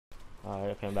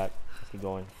Alright, okay, I'm back. Let's keep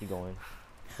going, keep going.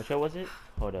 Which way was it?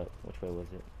 Hold up, which way was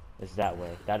it? It's that way,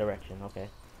 that direction, okay.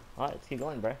 Alright, let's keep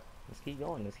going, bruh. Let's keep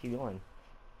going, let's keep going.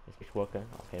 Let's keep working.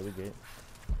 Okay, we're good.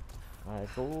 Alright,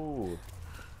 so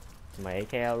my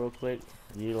AK out real quick.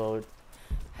 Reload.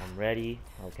 I'm ready.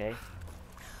 Okay.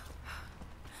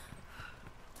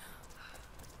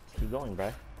 Let's keep going,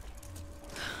 bruh.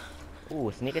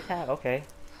 Ooh, sneak attack? Okay.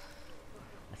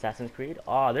 Assassin's Creed?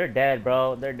 Oh, they're dead,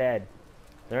 bro. They're dead.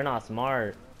 They're not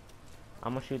smart.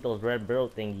 I'm gonna shoot those red barrel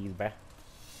thingies, bruh.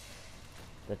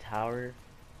 The tower.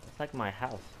 It's like my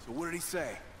house. So what did he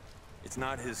say? It's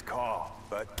not his call,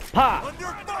 but Pa! under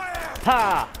fire!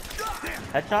 Pa!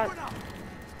 Headshot?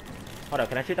 Hold up,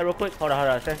 can I shoot that real quick? Hold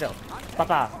on, stand still. Pa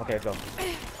pa! Okay, let's go.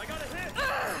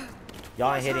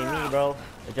 Y'all ain't hitting me, bro.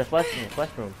 It's just west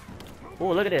room.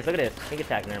 Ooh, look at this, look at this. Sneak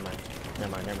attack, never mind.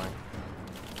 Never mind, never mind.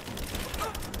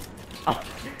 Oh,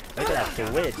 look at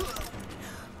that switch.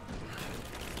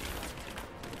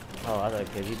 Oh, I was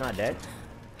like, he's not dead?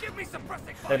 Give me some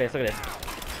pressing Look at this, look at this.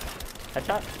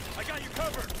 Headshot? I got you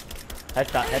covered.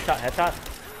 Headshot, headshot, headshot.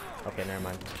 Okay, never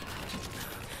mind.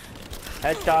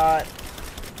 Headshot.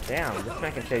 Damn, this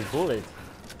man can take bullets.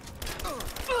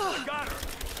 I got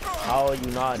her. How are you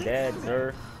not dead,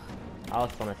 sir? I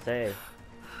was gonna say.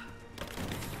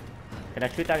 Can I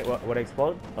shoot that? Would it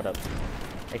explode? Hold up.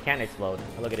 It can't explode.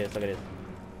 Oh, look at this, look at this.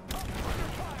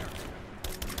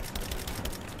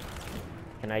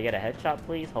 Can I get a headshot,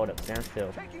 please? Hold up, stand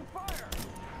still.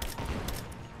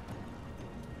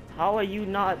 How are you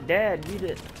not dead? You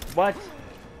did what?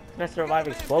 It's gonna survive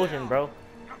explosion, bro.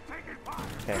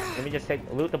 Okay, let me just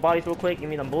loot the bodies real quick. Give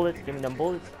me them bullets. Give me them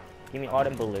bullets. Give me all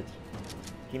them bullets.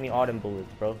 Give me all them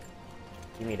bullets, bro.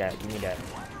 Give me that. Give me that.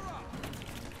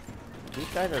 These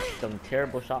guys are some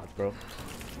terrible shots, bro.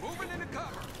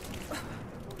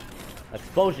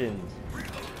 Explosions.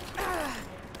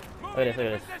 Look at this. Look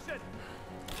at this.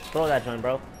 Throw that joint,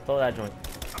 bro. Throw that joint.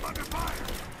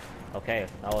 Okay,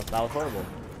 that was horrible.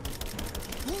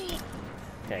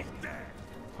 Okay.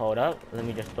 Hold up. Let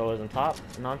me just throw it on top.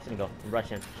 No, I'm just gonna go. I'm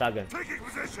rushing. Shotgun.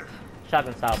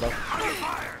 Shotgun style, bro.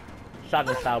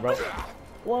 Shotgun style, bro.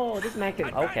 Whoa, this man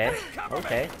can. Okay.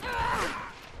 Okay.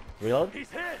 Reload.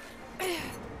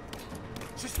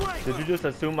 Did you just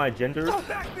assume my gender?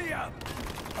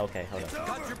 Okay, hold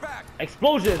up.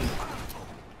 Explosion!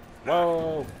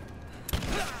 Whoa.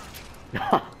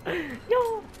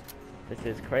 Yo. This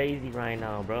is crazy right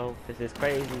now, bro. This is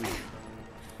crazy.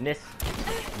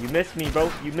 You missed me,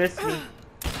 bro. You missed me.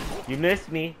 You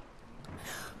missed me.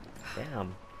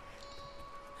 Damn.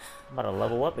 I'm about to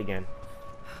level up again.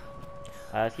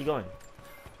 Let's keep going.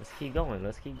 Let's keep going.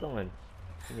 Let's keep going.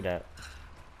 Give me that.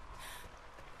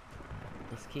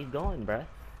 Let's keep going, bruh.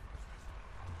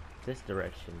 This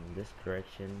direction. This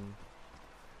direction.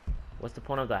 What's the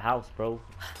point of the house, bro?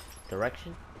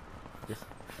 Direction? Just.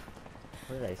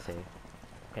 What did I say?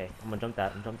 Okay, I'm gonna jump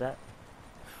that. Jump that.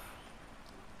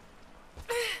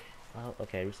 Oh,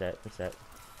 okay, reset.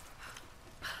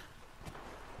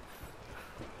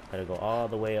 Gotta go all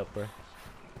the way up, bro.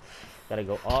 Gotta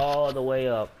go all the way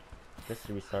up. Just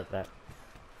to restart that.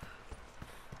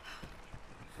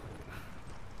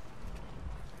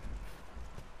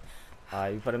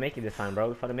 We gotta make it this time, bro.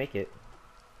 We gotta make it.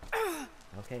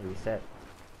 Okay, reset.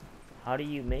 How do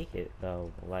you make it,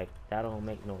 though? Like, that don't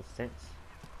make no sense.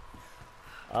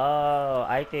 Oh,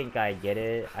 I think I get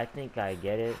it. I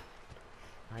get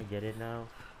it now.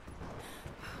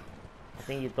 I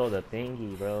think you throw the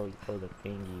thingy, bro.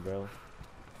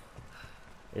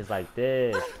 It's like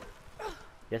this.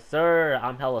 Yes, sir.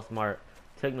 I'm hella smart.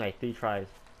 Took me like 3 tries.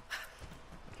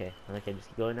 Okay, just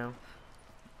keep going now.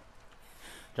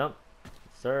 Jump. Yes,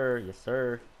 sir. Yes,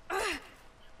 sir.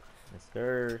 Yes,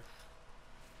 sir.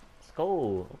 Let's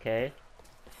go. Okay.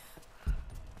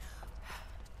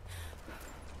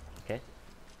 Okay.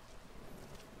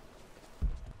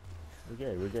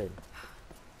 We're good.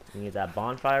 We need that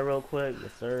bonfire real quick.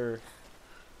 Yes, sir.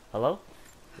 Hello?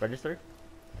 Register?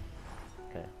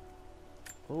 Okay.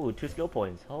 Ooh, 2 skill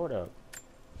points. Hold up.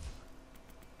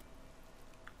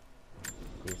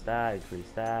 Increase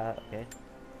that. Okay.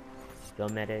 Skill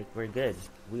medic. We're good.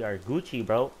 We are Gucci,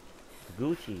 bro.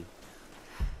 Gucci.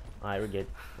 Alright, we're good.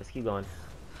 Let's keep going.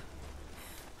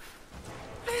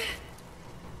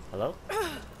 Hello?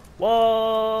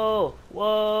 Whoa!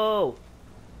 Whoa!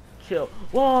 Chill.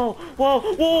 Whoa! Whoa!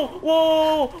 Whoa!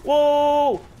 Whoa!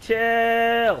 Whoa!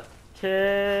 Chill!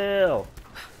 Chill!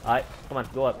 Alright, come on,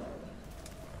 go up.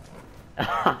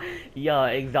 Yo,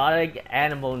 exotic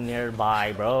animal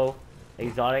nearby, bro.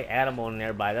 Exotic animal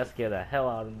nearby. That scared the hell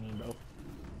out of me, bro.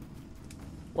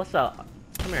 What's up?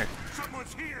 Come here.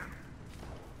 Someone's here.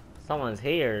 Someone's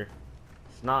here.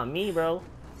 It's not me, bro.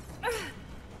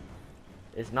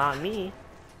 It's not me.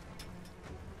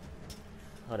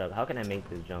 Hold up, how can I make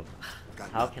this jump?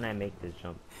 How can I make this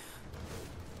jump?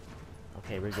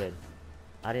 Okay, we're good.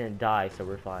 I didn't die, so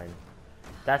we're fine.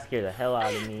 That scared the hell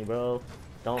out of me, bro.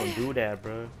 Don't do that,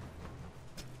 bro.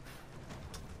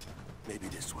 Maybe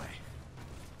this way.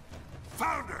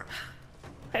 Found her!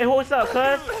 Hey, what's up,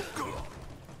 cuz?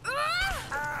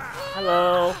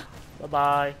 Hello.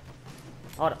 Bye-bye.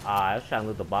 I was trying to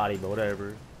loot the body, but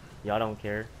whatever. Y'all don't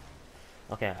care.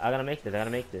 Okay, I gotta make this. I gotta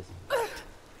make this.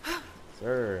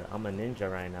 Sir, I'm a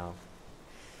ninja right now.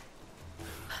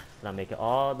 And I make it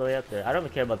all the way up there. I don't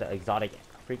even care about the exotic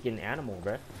freaking animal,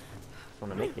 bruh. Just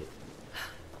wanna make it.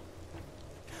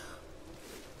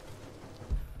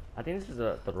 I think this is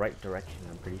the right direction,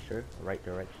 I'm pretty sure. The right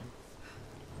direction.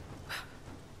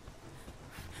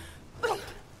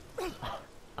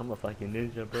 I'm a fucking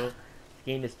ninja, bro. This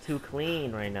game is too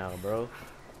clean right now, bro.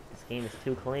 This game is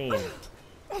too clean. Alright,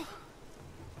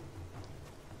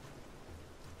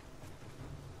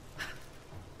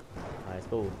 let's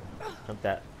go. Jump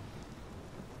that.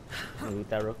 Can we loot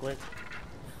that real quick?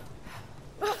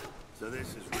 So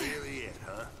this is really it,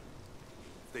 huh?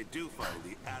 If they do find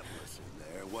the Atlas in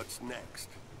there, what's next?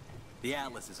 The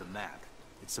Atlas is a map.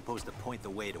 It's supposed to point the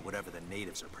way to whatever the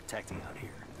natives are protecting out here.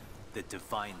 The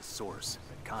divine source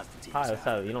that Constantine. Hi, what's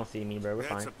up? You don't see me, bro. We're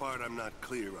That's fine. the part I'm not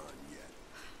clear on yet.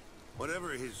 Whatever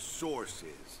his source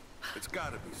is, it's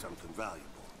gotta be something valuable.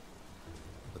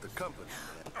 But the company...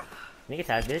 Sneak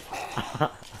attack, bitch.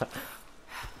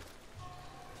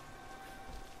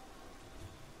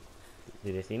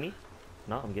 Did they see me?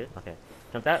 No, I'm good. Okay.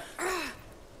 Jump that.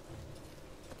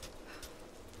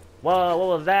 Whoa, what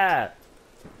was that?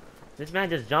 This man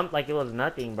just jumped like it was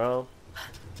nothing, bro.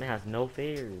 Man has no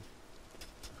fears.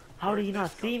 How did you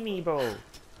not see me, bro?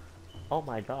 Oh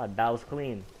my god, that was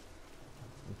clean.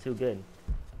 I'm too good.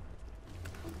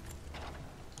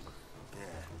 Yeah,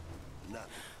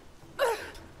 nothing.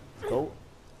 Let's go.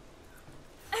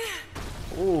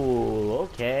 Ooh,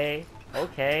 okay.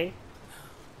 Okay.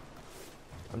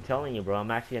 I'm telling you, bro,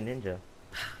 I'm actually a ninja.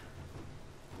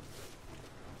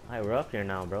 Alright, we're up here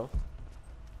now, bro.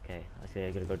 Okay, I see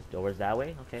I gotta go towards that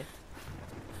way. Okay.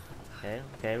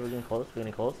 Okay, we're getting close, we're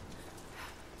getting close.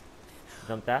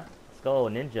 Jump that. Let's go,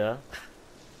 ninja.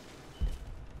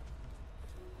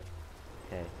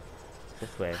 Okay.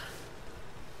 This way.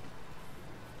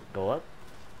 Go up?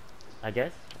 I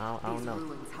guess? I don't know. These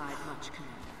ruins hide much,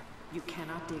 Commander. You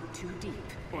cannot dig too deep.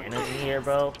 Anna's in here,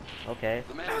 bro. Okay.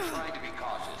 The man is trying to be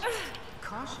cautious.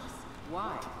 Cautious?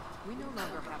 Why? We no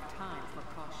longer have time for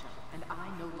caution, and I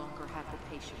no longer have the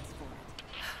patience for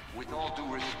it. With all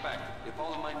due respect, if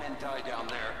all of my men die down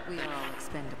there... We are all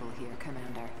expendable here,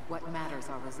 Commander. What matters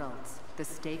are results. The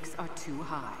stakes are too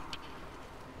high.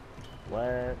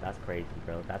 What? That's crazy,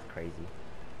 bro. That's crazy.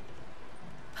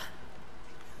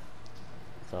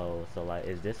 So like,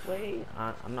 is this way?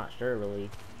 I'm not sure, really.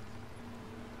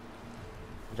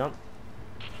 Jump.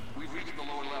 We've reached the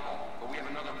lower level, but we have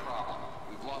another problem.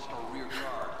 We've lost our rear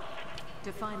guard.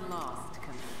 Define lost,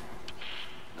 Commander.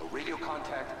 No radio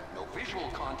contact, no visual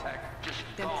contact, just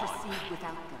Then gone. proceed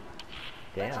without them.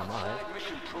 That's Damn, alright. outside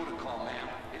mission protocol, ma'am.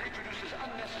 It introduces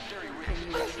unnecessary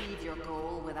Can risks. you achieve your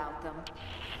goal without them?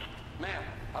 Ma'am,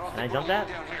 I don't Can I think jump we're that?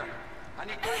 alone down here. I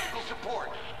need technical support.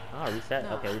 Oh, reset.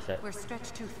 No, Okay, reset. We're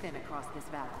stretched too thin across this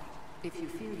valley. If you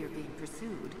feel you're being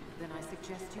pursued, then I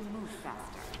suggest you move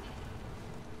faster.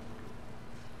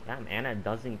 Damn, Anna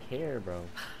doesn't care, bro.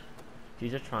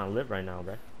 She's just trying to live right now,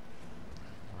 bro.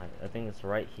 Alright, I think it's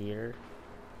right here.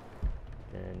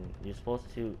 Then you're supposed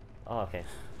to... Oh, okay.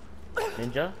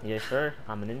 Ninja? Yes, sir.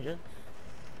 I'm a ninja.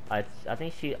 I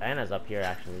think Anna's up here,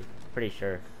 actually. Pretty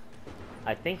sure.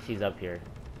 I think she's up here.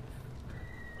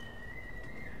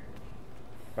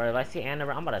 Bro, if I see Anna,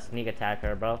 I'm about to sneak attack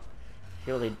her, bro.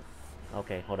 She really...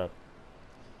 Okay, hold up.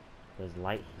 There's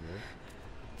light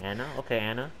here. Anna? Okay,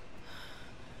 Anna.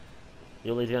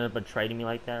 You really gonna betray me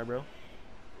like that, bro?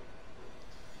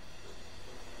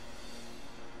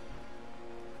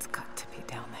 It's got to be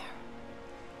down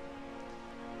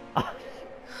there.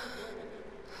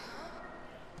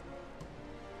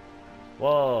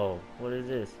 Whoa, what is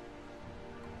this?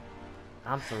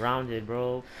 I'm surrounded,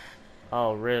 bro.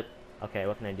 Oh, rip. Okay,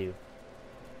 what can I do?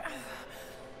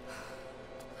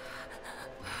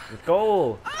 Let's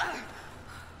go!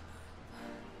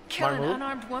 Kill Smart an move.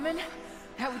 unarmed woman?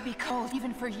 That would be cold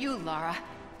even for you, Lara.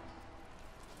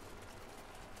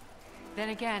 Then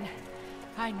again,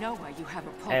 I know why you have a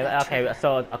pull. Hey, okay,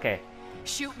 so, okay.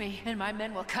 Shoot me, and my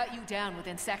men will cut you down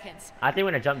within seconds. I think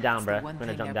we're gonna jump down, It's bro. the We're one gonna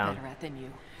thing jump they're down. better at than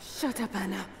you. Shut up,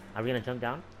 Anna. Are we gonna jump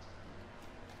down?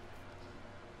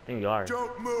 think we are.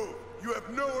 Don't move. You have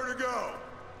nowhere to go.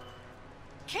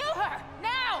 Kill her!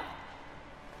 Now!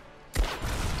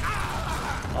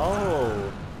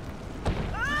 Oh.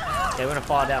 Okay, we're gonna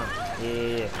fall down.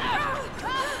 Yeah.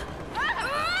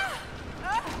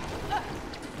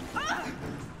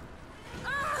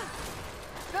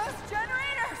 Those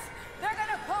generators! They're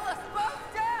gonna pull us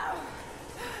both down!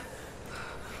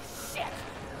 Shit!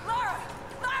 Laura!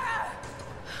 Laura!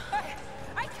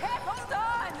 I can't hold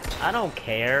on! I don't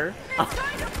care. It's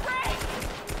going to break!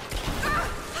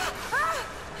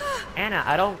 Anna,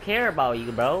 I don't care about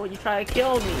you, bro. You try to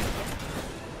kill me.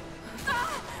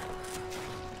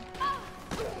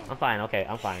 I'm fine, okay,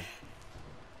 I'm fine.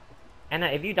 Anna,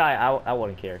 if you die, I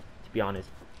wouldn't care, to be honest.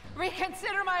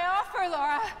 Reconsider my offer,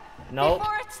 Laura! Nope.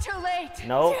 Before it's too late!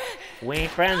 Nope. We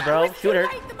ain't friends, bro. It was Shoot her.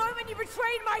 too late the moment you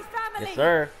betrayed my family! Yes,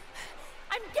 sir.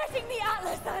 I'm getting the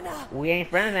Atlas, Anna! We ain't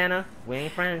friends, Anna. We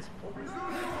ain't friends.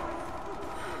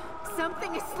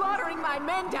 Something is slaughtering my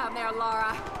men down there,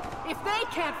 Laura. If they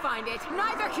can't find it,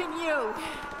 neither can you.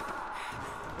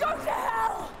 Go to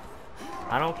hell!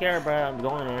 I don't care, bro. I'm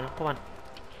going, Anna. Come on.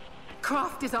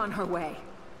 Croft is on her way.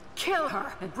 Kill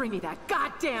her and bring me that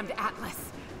goddamned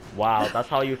Atlas. Wow, that's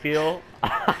how you feel?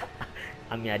 I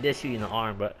mean, I did shoot you in the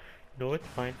arm, but no, it's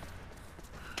fine.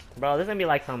 Bro, there's gonna be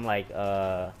like some like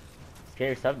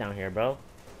scary stuff down here, bro.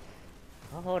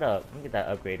 Oh, hold up. Let me get that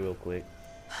upgrade real quick.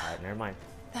 Alright, never mind.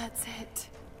 That's it.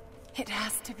 It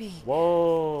has to be.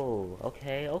 Whoa.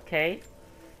 Okay, okay.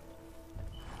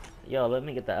 Yo, let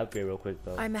me get that upgrade real quick,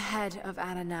 though. I'm ahead of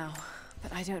Anna now,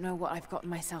 but I don't know what I've gotten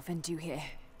myself into here.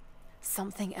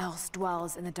 Something else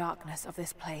dwells in the darkness of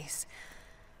this place.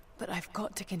 But I've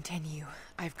got to continue.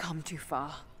 I've come too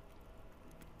far.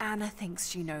 Anna thinks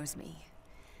she knows me.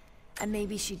 And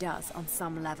maybe she does on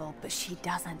some level, but she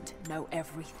doesn't know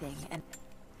everything. And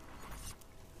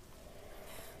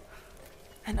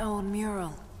an old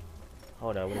mural.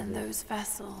 Hold up, what is And this? those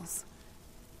vessels.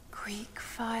 Greek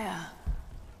fire.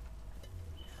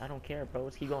 I don't care, bro.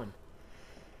 Let's keep going.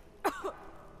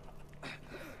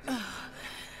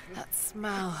 That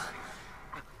smell.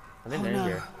 I think Oh, they're in no.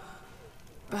 here.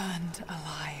 Burned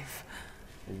alive.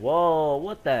 Whoa,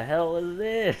 what the hell is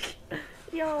this?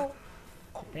 Yo.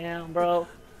 Damn, bro.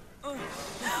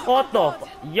 What the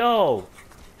yo.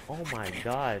 Oh my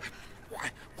god.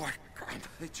 What?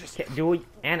 They just... Do we,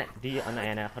 Anna, do you, no,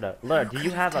 Anna, hold up. Laura, do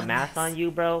you have a mask on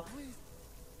you, bro?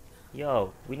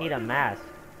 Yo, we need a mask.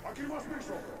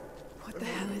 What the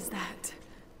hell is that?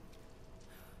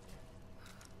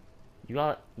 You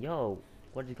got, yo,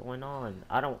 what is going on?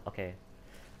 I don't, okay.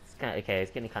 It's kind of, okay,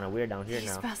 it's getting kind of weird down here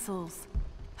These now. vessels.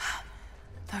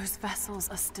 Those vessels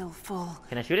are still full.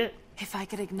 Can I shoot it? If I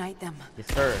could ignite them. Yes,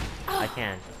 sir. I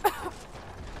can.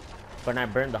 But I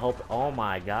burned the whole, oh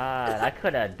my god. I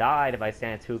could have died if I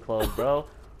stand too close, bro.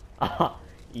 Oh,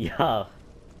 yo.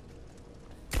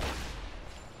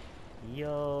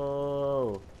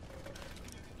 Yo.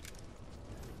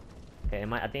 Okay,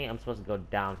 I think I'm supposed to go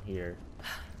down here.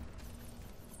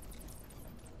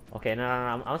 Okay, no,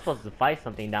 I'm supposed to fight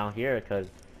something down here, because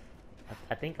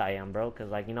I think I am, bro,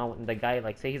 because, like, you know, the guy,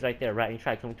 like, say he's right there, right, and he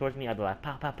try to come towards me, I'd be like,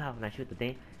 pow, pow, pow, and I shoot the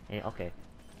thing, and, okay,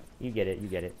 you get it, you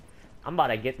get it. I'm about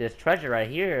to get this treasure right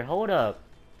here. Hold up,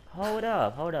 hold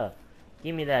up, hold up.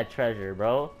 Give me that treasure,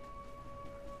 bro.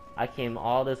 I came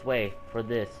all this way for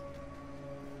this.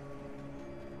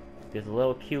 This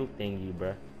little cute thingy,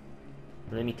 bro.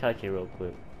 Let me touch it real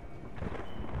quick.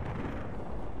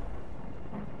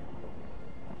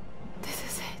 This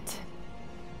is it.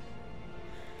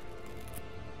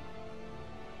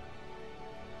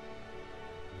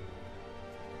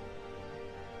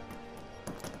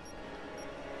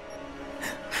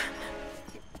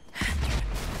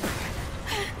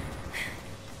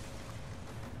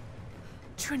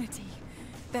 Trinity,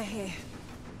 they're here.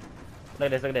 Look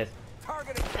at this, look at this.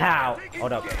 Pow!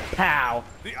 Hold up. Pow!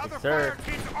 Yes, sir.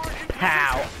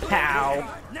 Pow!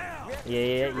 Pow!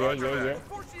 Yeah.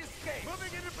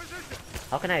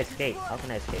 How can I escape? How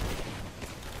can I escape?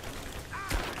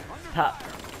 Pow!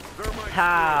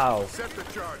 Pow! Set the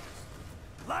charges.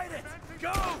 Light it!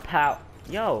 Go! Pow!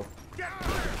 Yo!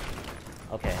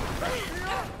 Okay.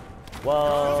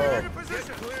 Whoa! Get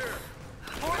clear.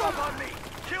 Form up on me!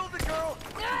 Kill the girl!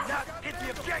 Do not hit the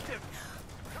objective!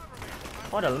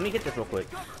 Hold on, let me get this real quick.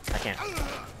 I can't.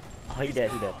 Oh, he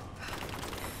dead, he dead.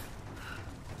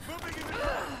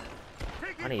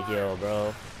 I need heal,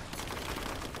 bro.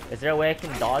 Is there a way I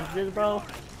can dodge this, bro?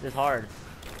 This is hard.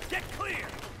 Get clear!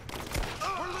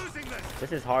 We're losing this!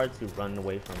 This is hard to run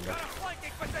away from, bro.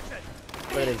 Flanking position!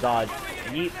 Look at this dodge.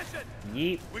 Yeep.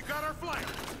 Yeep. We got our flank.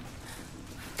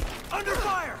 Under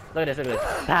fire! Look at this, look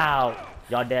at this. Pow!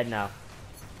 Y'all dead now.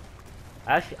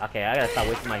 Actually, okay, I gotta stop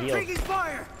wasting my heals. Taking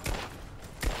fire!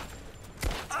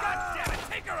 God damn it,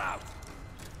 take her out!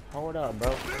 Hold up,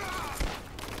 bro.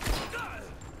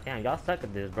 Damn, y'all suck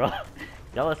at this, bro.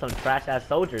 Y'all are some trash ass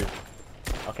soldiers.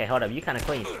 Okay, hold up. You kind of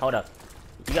clean. Hold up.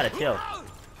 You gotta chill.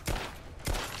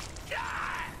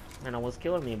 Man, almost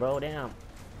killed me, bro. Damn.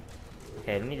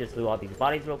 Okay, let me just loot all these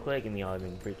bodies real quick. Give me all the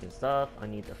freaking stuff. I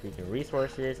need the freaking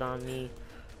resources on me.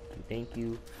 Thank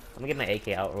you. I'm gonna get my AK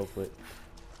out real quick.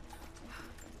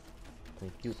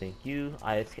 Thank you, thank you.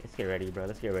 Alright, let's get ready, bro.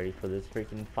 Let's get ready for this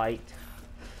freaking fight.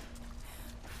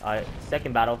 Alright,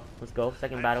 second battle. Let's go.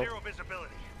 Second battle. Zero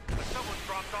visibility, but someone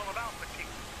dropped all of Alpha Team.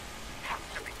 Has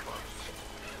to be close.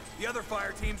 The other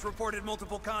fire teams reported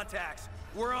multiple contacts.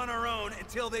 We're on our own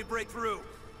until they break through.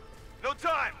 No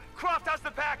time. Croft has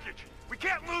the package. We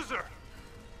can't lose her.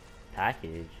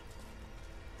 Package.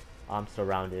 I'm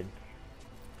surrounded.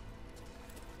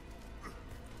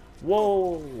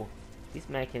 Whoa! This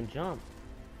man can jump.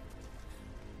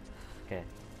 Okay.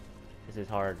 This is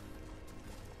hard.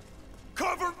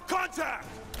 Cover contact.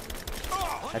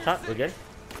 Headshot, we're good.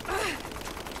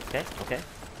 Okay, okay.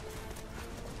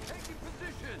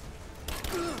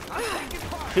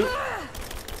 Shoot.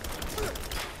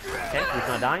 Okay, he's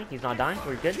not dying. He's not dying.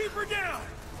 We're good. Keep her down.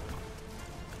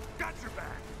 Got your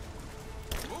back.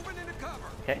 Moving into cover.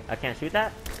 Okay, I can't shoot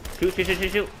that. Shoot, shoot, shoot,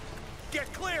 shoot, shoot.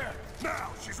 Get clear.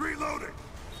 Now she's reloading.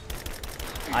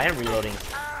 I am reloading.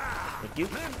 Thank you.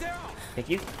 Thank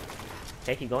you.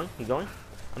 Okay, keep going. Keep going.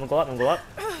 I'm gonna go up. I'm gonna go up.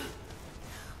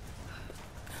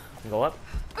 I'm gonna go up.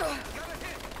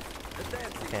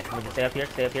 Okay, I'm gonna just stay up here.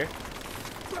 Stay up here.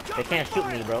 They can't shoot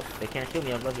me, bro. They can't shoot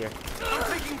me up here. I'm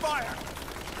taking fire.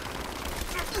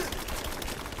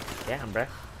 Damn, bro.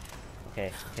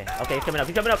 Okay, okay, okay. He's coming up.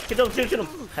 He's coming up. Shoot him! Shoot him!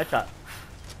 Headshot.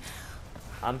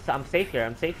 I'm safe here.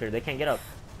 I'm safe here. They can't get up.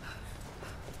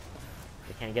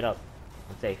 They can't get up.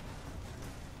 I'm safe.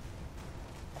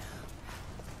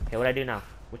 Okay, what do I do now?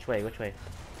 Which way? Which way?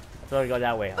 I thought we go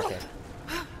that way. Okay.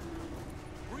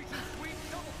 Reaching sweep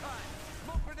double time.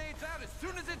 Smoke grenades out as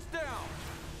soon as it's down.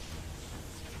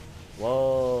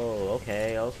 Whoa.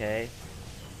 Okay. Okay.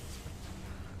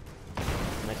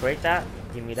 Can I break that?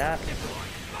 Give me that.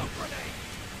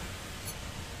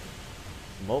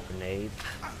 Smoke grenades.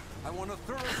 I want a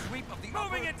thorough sweep of the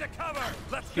moving into cover.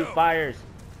 Let's Shoot go. fires.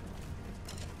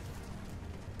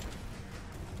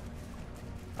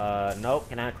 Nope.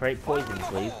 Can I create poison,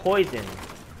 please? Poison.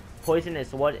 Poison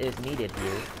is what is needed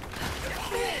here.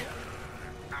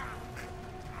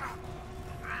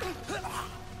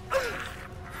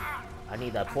 I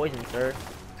need that poison, sir.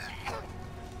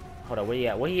 Hold on. Where you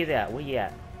at? Where you at? Where you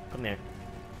at? Come here.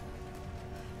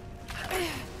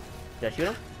 Did I shoot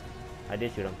him? I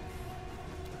did shoot him.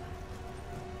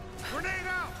 Grenade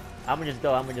out. I'm gonna just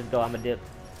go. I'm gonna just go. I'm gonna dip.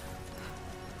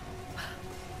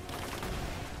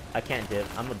 I can't dip.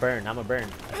 I'm gonna burn. I'm gonna burn.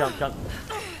 Jump, jump.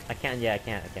 I can't. Yeah, I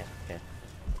can't. I can't. Okay.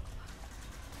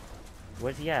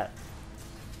 Where's he at?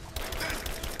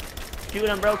 Shoot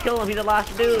him, bro. Kill him. He's the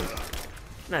last dude.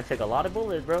 Man, took a lot of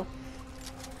bullets, bro.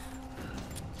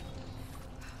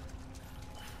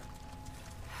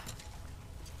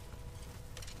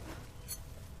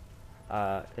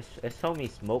 It's told me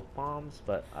smoke bombs,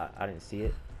 but I didn't see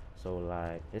it. So,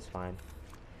 like, it's fine.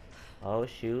 Oh,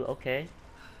 shoot. Okay.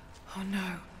 Oh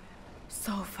no.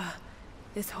 Sulfur.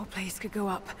 This whole place could go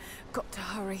up. Got to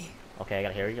hurry. Okay, I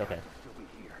gotta hear you. Okay.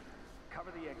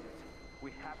 Cover the exit.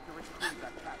 We have to retrieve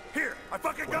that package. Here, I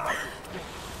fucking got it.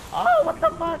 Oh, what the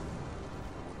fuck?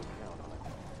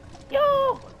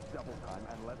 Yo! Double time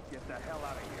and let's get the hell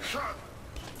out of here.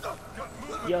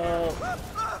 Yo!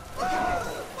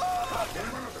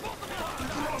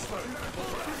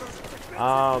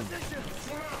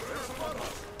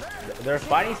 They're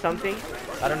fighting something.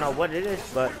 I don't know what it is,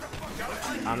 but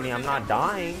I mean, I'm not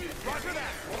dying.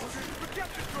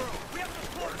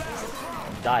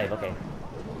 Dive, okay.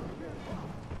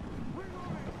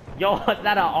 Yo, is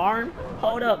that an arm?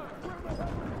 Hold up.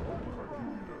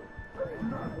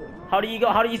 How do you go?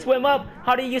 How do you swim up?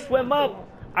 How do you swim up?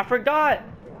 I forgot.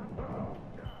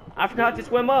 I forgot to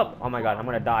swim up. Oh my god, I'm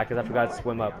gonna die because I forgot to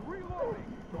swim up.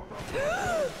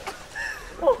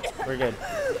 Oh, we're good.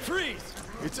 Freeze!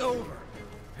 It's over.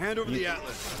 Hand over the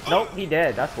atlas. Nope, he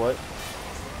dead. That's what.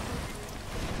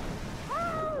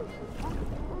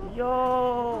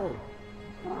 Yo!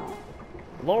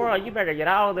 Laura, you better get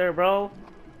out of there, bro.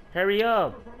 Hurry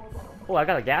up. Oh, I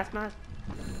got a gas mask?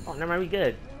 Oh, never mind, we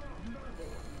good.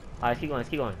 Alright, let's keep going, let's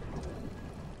keep going.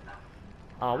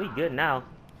 Oh, we good now.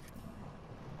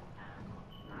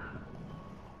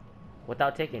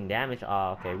 Without taking damage.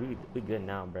 Oh, okay, we good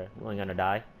now, bro. We ain't gonna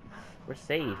die. We're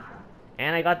safe.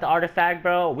 And I got the artifact,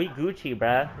 bro. We Gucci,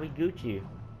 bruh. We Gucci.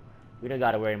 We don't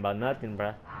gotta worry about nothing,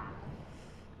 bruh.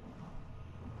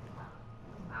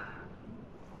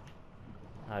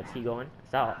 Keep going.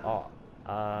 Is that all?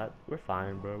 We're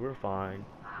fine, bro. We're fine.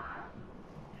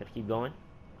 Should keep going.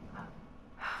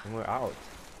 And we're out.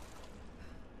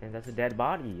 And that's a dead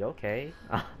body. Okay.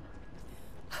 I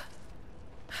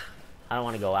don't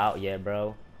want to go out yet,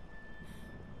 bro.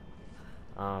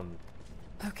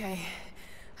 Okay,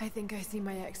 I think I see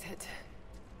my exit.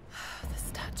 The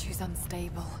statue's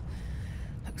unstable.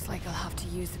 Looks like I'll have to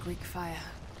use the Greek fire.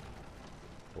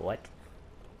 What?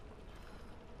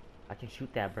 I can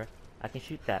shoot that, bro. I can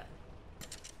shoot that.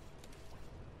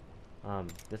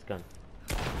 This gun.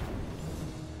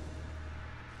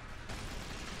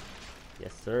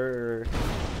 Yes, sir.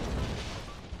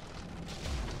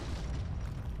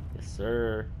 Yes,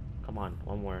 sir. Come on,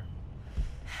 one more.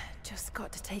 Just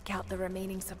got to take out the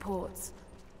remaining supports.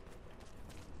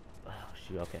 Oh,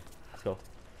 shoot, okay. Let's go.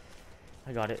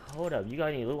 I got it. Hold up. You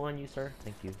got any loot on you, sir?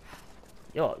 Thank you.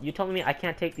 Yo, you telling me I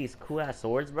can't take these cool-ass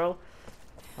swords, bro?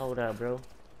 Hold up, bro.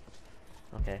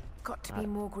 Okay. Got to be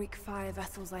more Greek fire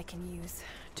vessels I can use.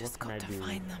 Just got to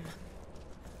find them.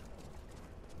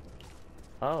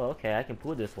 Oh, okay. I can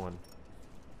pull this one.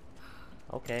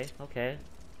 Okay, okay.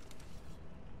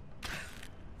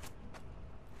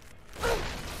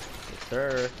 Yes,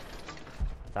 sir.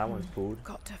 That one's pulled.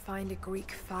 Got to find a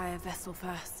Greek fire vessel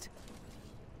first.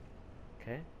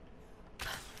 Okay.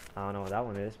 I don't know what that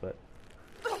one is, but...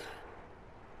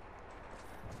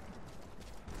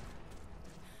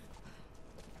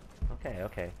 Okay,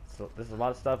 okay. So there's a lot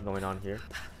of stuff going on here.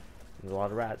 There's a lot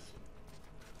of rats.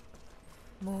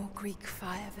 More Greek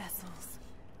fire vessels.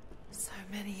 So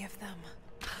many of them.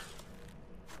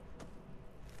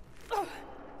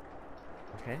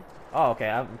 Okay. Oh, okay.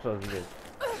 I'm supposed to do this.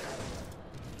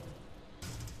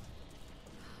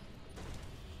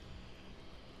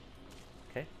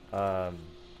 Okay.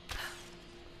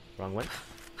 Wrong one.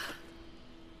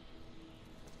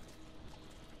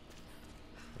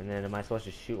 And then am I supposed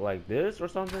to shoot like this or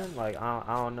something? Like, I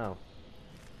don't know.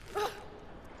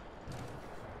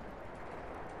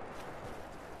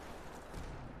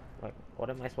 Like, what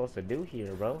am I supposed to do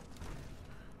here, bro?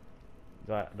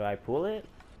 Do I pull it?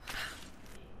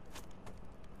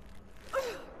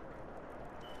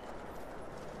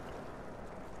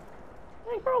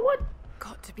 Hey, bro, what?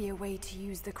 Got to be a way to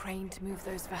use the crane to move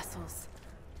those vessels.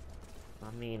 I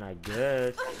mean, I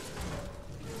guess.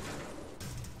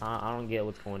 I don't get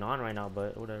what's going on right now,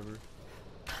 but whatever.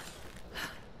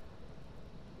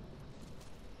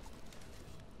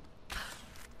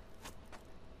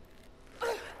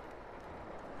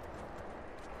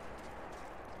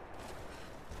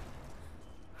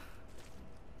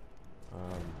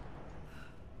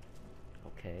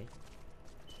 Okay.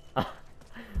 I'm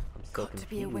so Got to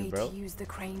be a way bro. to use the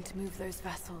crane to move those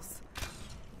vessels.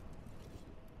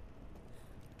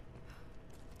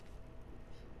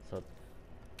 So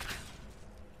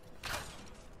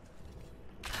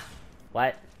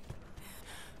what?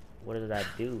 What does that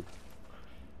do?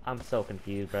 I'm so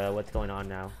confused, bro. What's going on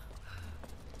now?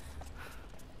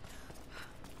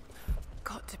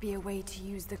 Got to be a way to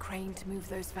use the crane to move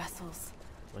those vessels.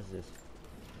 What's this?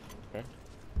 Okay.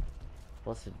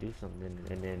 Supposed to do something,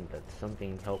 and then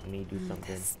something helped me do something.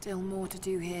 There's still more to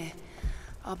do here.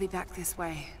 I'll be back this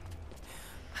way.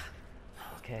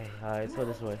 Okay, let's go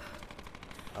this way.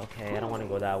 Okay, I don't want to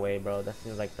go that way, bro. That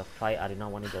seems like the fight I do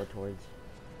not want to go towards.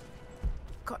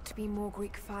 Got to be more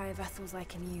Greek fire vessels I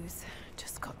can use.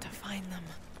 Just got to find them.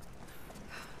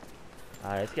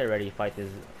 Alright, let's get ready to fight this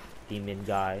demon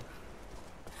guy.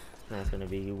 This man's gonna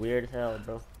be weird as hell,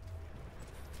 bro.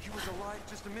 He was alive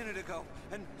just a minute ago,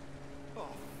 and... Oh,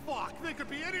 fuck! They could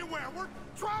be anywhere! We're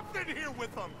trapped in here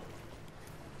with them!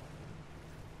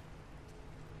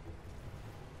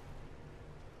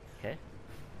 Okay.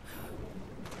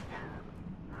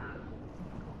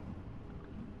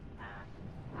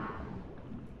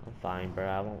 I'm fine,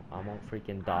 bro. I won't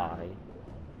freaking die.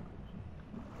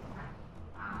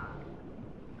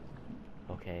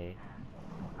 Okay.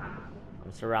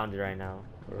 I'm surrounded right now.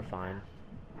 We're fine.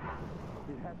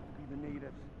 It has to be the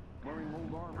natives, wearing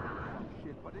old armor or some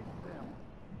shit, but it's them.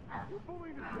 You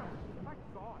believe it, Joe? I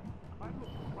saw it. I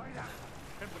looked right at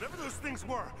it. And whatever those things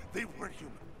were, they weren't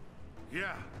human.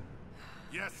 Yeah.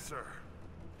 Yes, sir.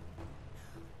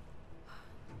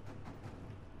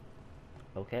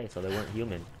 Okay, so they weren't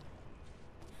human.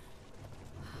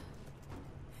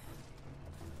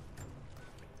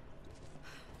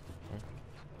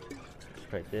 Okay.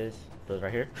 Straight this. Those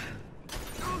right here.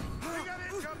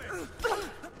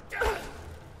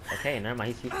 Okay, never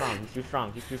mind. He's too strong. He's too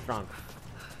strong. He's too strong.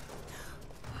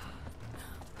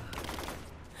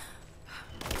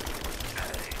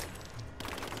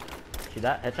 Shoot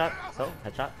that. Headshot. So,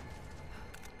 headshot.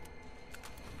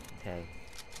 Okay.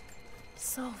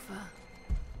 Sulfur.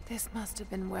 This must have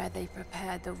been where they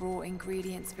prepared the raw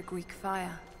ingredients for Greek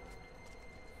fire.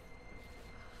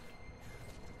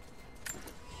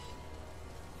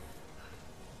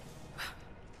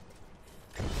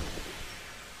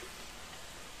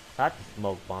 That's a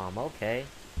smoke bomb. Okay.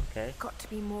 Okay. Got to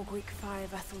be more Greek fire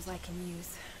vessels I can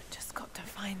use. Just got to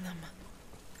find them.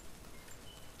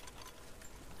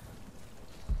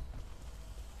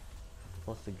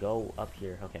 Supposed to go up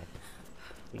here. Okay.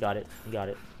 We got it. We got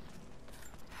it.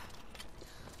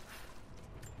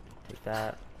 Take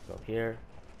that. Go up here.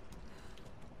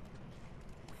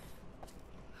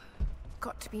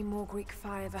 Got to be more Greek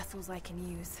fire vessels I can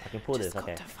use. I can pull Just this.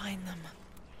 Okay. got to find them.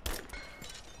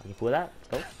 I can pull that.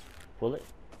 Let's go. Pull it.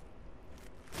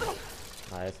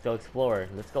 Alright, let's go explore.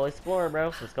 Let's go explore,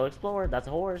 bro. Let's go explore. That's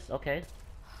a horse. Okay.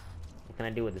 What can I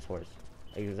do with this horse?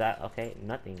 Exact. Okay.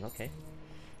 Nothing. Okay.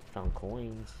 Found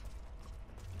coins.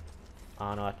 I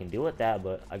don't know what I can do with that,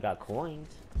 but I got coins.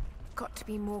 Got to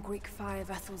be more Greek fire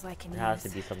vessels I can use. There has to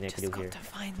be something I can do here. Just got to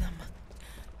find them.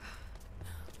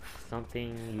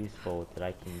 Something useful that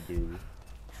I can do.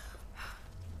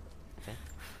 Okay.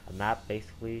 A map,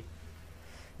 basically.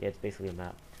 Yeah, it's basically a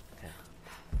map. Okay.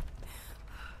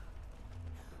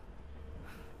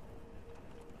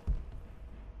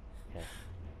 Okay.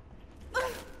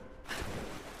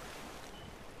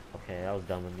 Okay, that was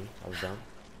dumb of me. That was dumb.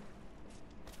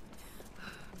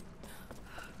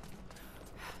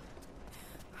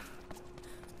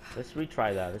 Let's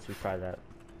retry that. Let's retry that.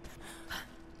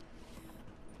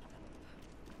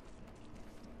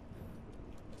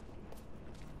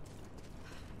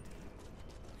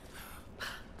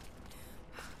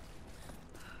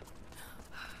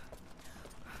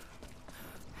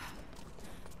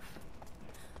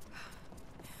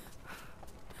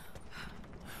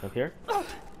 Up here.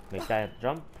 Make that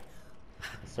jump.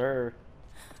 Yes, sir.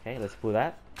 Okay, let's pull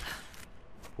that.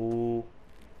 Pull.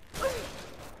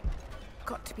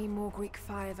 Got to be more Greek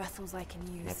fire vessels I can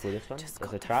use. Can I pull this one? Just There's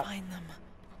got a to trap. find them.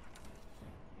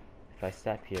 If I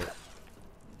step here.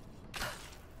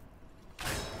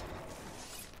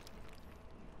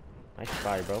 Nice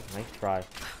try, bro. Nice try.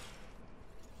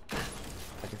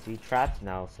 I can see traps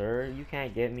now, sir. You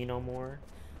can't get me no more.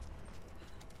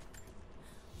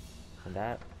 And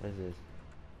that? What is this?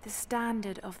 The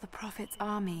standard of the Prophet's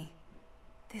army.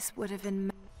 This would have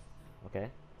been... Okay.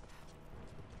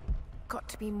 Got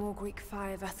to be more Greek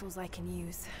fire vessels I can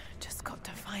use. Just got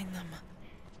to find them.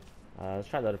 Let's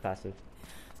try the other passive.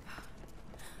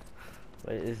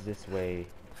 What is this way?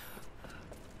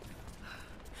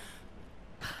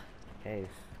 Okay.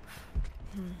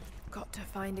 Got to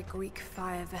find a Greek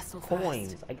fire vessel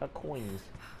Coins. first. I got coins.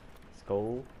 Let's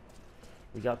go.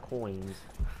 We got coins.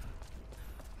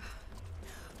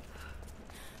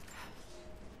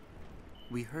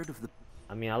 We heard of the...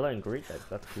 I mean, I learned Greek.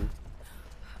 That's cool.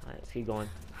 Alright, let's keep going.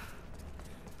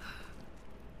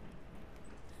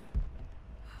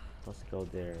 Let's go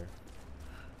there.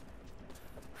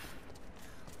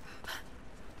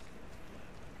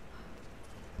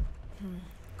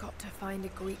 Got to find a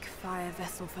Greek fire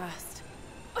vessel first.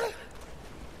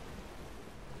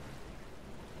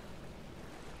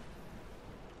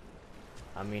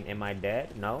 I mean, am I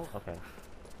dead? No? Okay.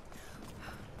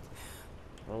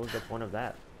 What was the point of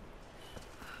that?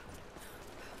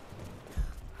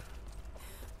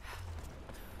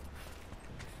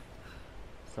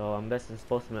 So I'm best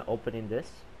supposed to be opening this?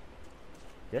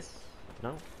 This?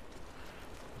 No?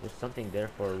 There's something there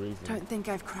for a reason. Don't think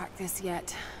I've cracked this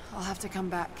yet. I'll have to come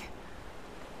back.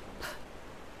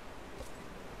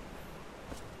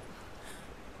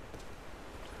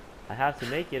 I have to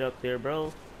make it up there,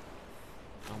 bro.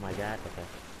 Oh my god. Okay.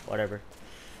 Whatever.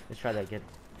 Let's try that again.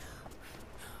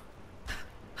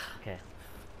 Okay.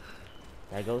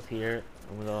 That goes here.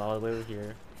 I'm gonna go all the way over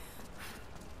here.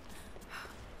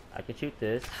 I can shoot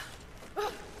this.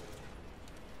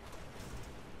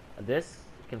 This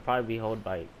can probably be held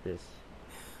by this.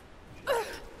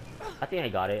 I think I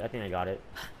got it. I think I got it.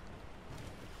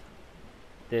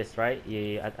 This, right?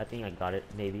 Yeah, I think I got it.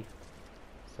 Maybe.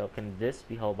 So can this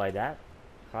be held by that?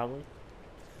 Probably.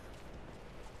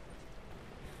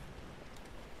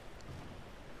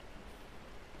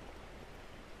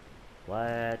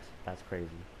 What? That's crazy.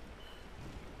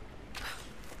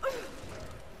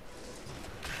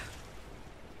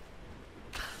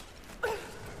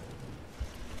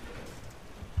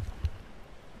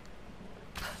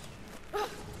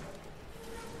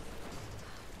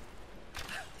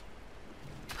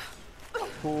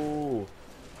 Cool.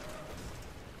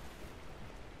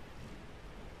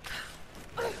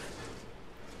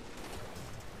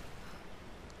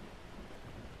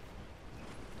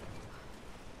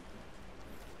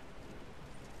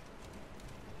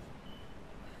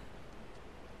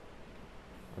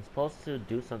 I'm supposed to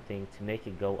do something to make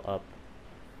it go up,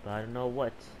 but I don't know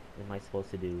what am I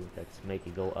supposed to do that's make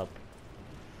it go up.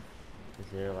 Is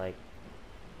there like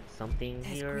something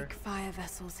There's here? Greek fire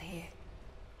vessels here.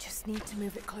 Just need to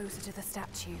move it closer to the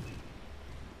statue.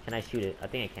 Can I shoot it? I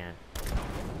think I can.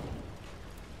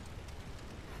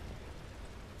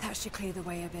 That should clear the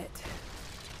way a bit.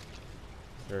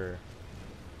 Sure.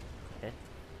 Okay.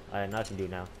 Alright, now I can do it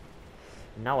now.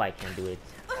 Now I can do it.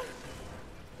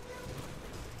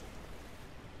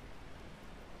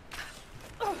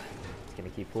 It's gonna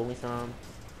keep pulling some.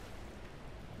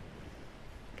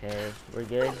 Okay, we're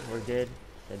good, we're good.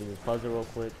 Gotta do this puzzle real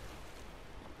quick.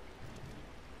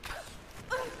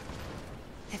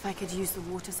 If I could use the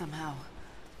water somehow.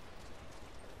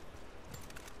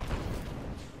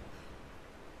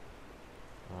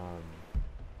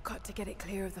 Got to get it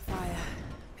clear of the fire.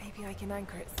 Maybe I can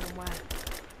anchor it somewhere.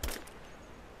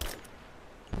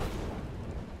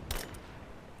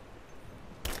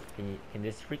 Can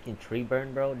this freaking tree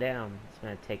burn, bro? Damn, it's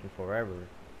gonna take me forever.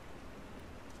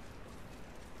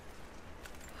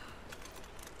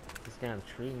 This damn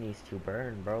tree needs to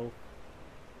burn, bro.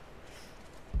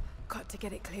 Got to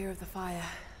get it clear of the fire.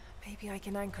 Maybe I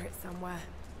can anchor it somewhere.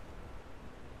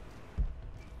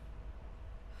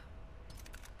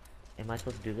 Am I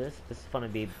supposed to do this? This is gonna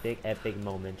be a big epic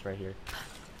moment right here.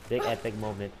 Big epic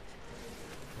moment.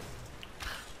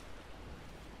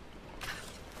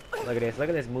 Look at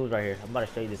this move right here. I'm about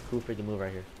to show you this cool freaking move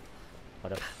right here.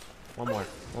 Hold up. One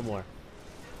more.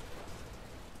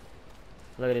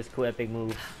 Look at this cool epic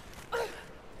move.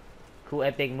 Cool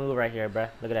epic move right here, bruh.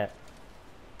 Look at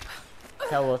that.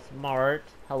 Hella smart.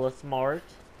 Hella smart.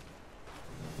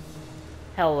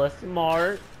 Hella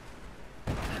smart.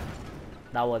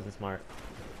 That wasn't smart.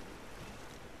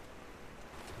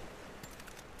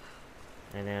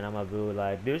 And then I'm gonna do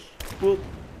like this. Boop.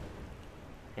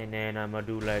 And then I'm gonna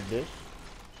do like this.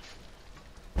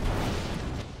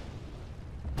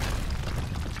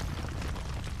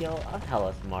 Yo, I'm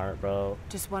hella smart, bro.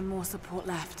 Just one more support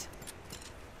left.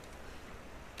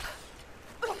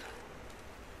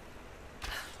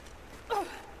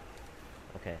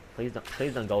 Okay,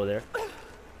 please don't go there. Okay.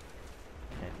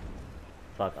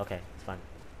 Fuck, okay, it's fine.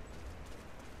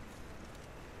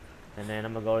 And then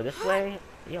I'm gonna go this way.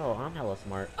 Yo, I'm hella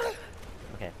smart.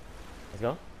 Okay, let's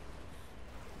go.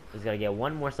 Just gotta get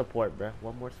one more support, bruh.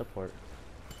 One more support.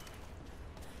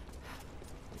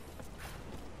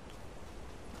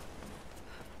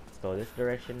 Let's go this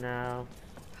direction now.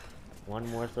 One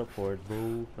more support,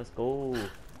 boo. Let's go. Let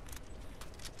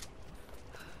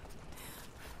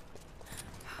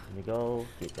me go.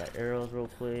 Get my arrows real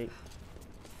quick.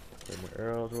 Get my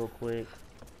arrows real quick.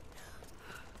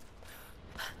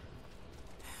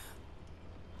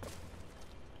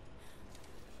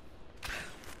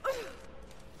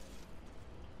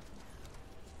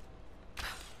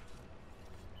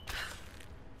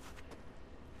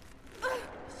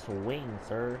 Swing,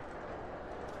 sir.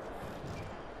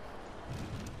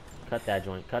 Cut that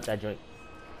joint. Cut that joint.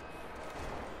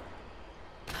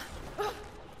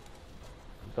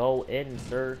 Go in,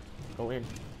 sir. Go in.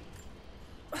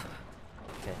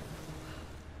 Okay.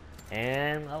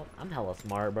 And oh, I'm hella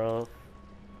smart, bro.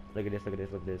 Look at this. Look at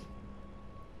this. Look at this.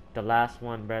 The last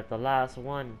one, bro. The last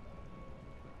one.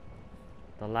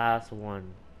 The last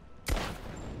one. Let's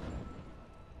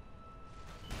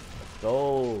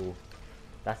go.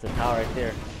 That's the tower right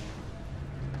there.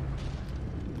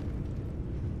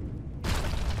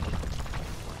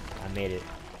 I made it.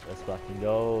 Let's fucking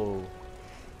go.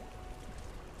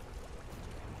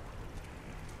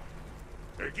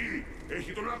 What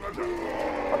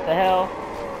the hell?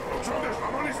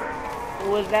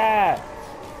 Who was that?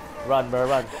 Run, bro,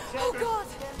 run. Oh God!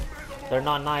 They're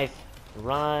not nice.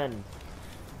 Run.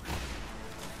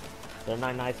 They're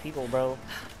not nice people, bro.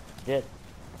 Shit.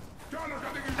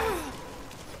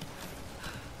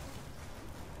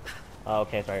 Oh,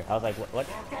 okay, sorry. I was like, what?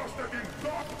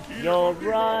 Yo,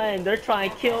 run! They're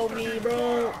trying to kill me,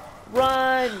 bro!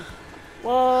 Run!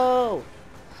 Whoa!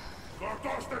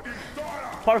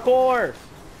 Parkour!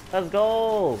 Let's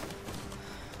go!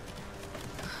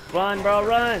 Run, bro,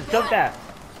 run! Jump that!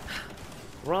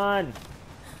 Run!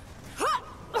 Oh,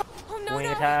 no, Swing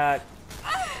no. attack!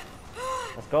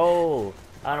 Let's go!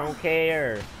 I don't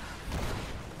care!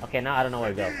 Okay, now I don't know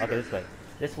where to go. Okay, this way.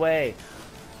 This way!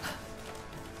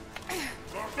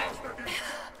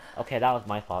 Okay, that was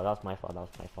my fault. That was my fault. That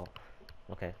was my fault.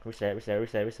 Okay, reset, reset,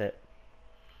 reset, reset.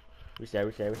 Reset,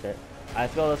 reset, reset. Alright,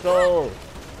 let's go, let's go!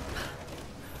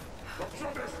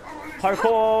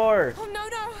 Parkour! Oh no,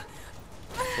 no!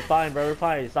 We're fine, bro. We're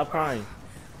fine. Stop crying.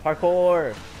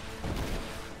 Parkour!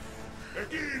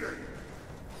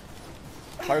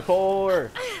 Parkour!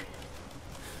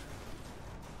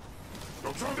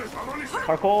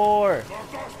 Parkour!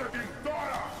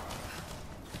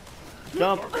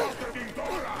 Jump!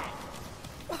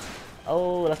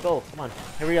 Oh, let's go. Come on.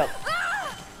 Hurry up.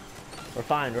 We're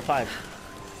fine. We're fine.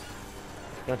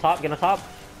 Get on top. Get on top.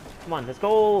 Come on. Let's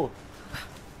go.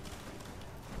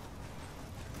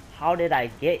 How did I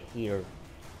get here?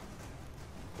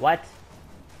 What?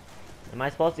 Am I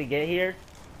supposed to get here?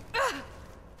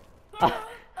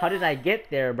 How did I get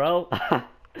there, bro?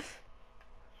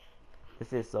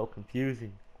 This is so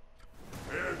confusing.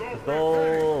 Let's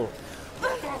go.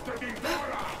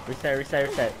 Reset, reset,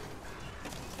 reset.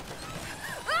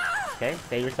 Okay,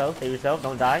 save yourself, save yourself.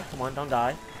 Don't die. Come on, don't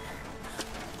die.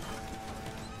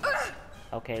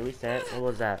 Okay, reset. What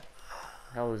was that?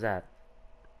 The hell was that?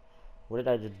 What did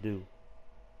I just do?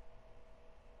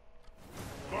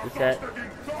 Reset.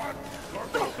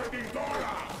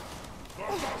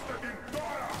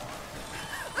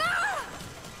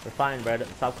 We're fine, bro.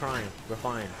 Stop crying. We're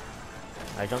fine.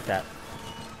 I jumped that.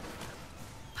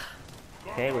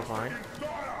 Okay, we're fine.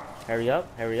 Hurry up,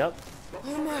 hurry up.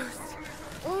 Almost.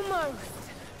 Almost.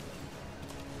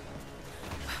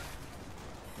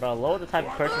 Bro, Lola the type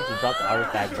of person to drop the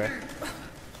artifact, bro. I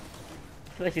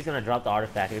feel like she's gonna drop the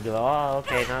artifact. He'll be like, oh,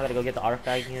 okay, now I gotta go get the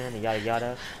artifact again, and yada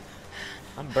yada.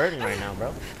 I'm burning right now,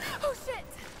 bro. Oh shit!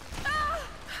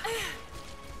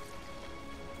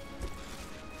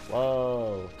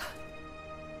 Whoa.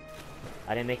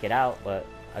 I didn't make it out, but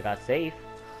I got safe.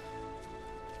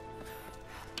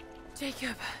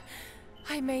 Jacob,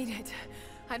 I made it.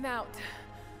 I'm out.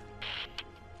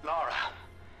 Lara,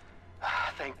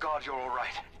 thank God you're all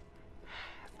right.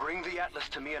 Bring the Atlas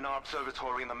to me in our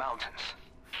observatory in the mountains.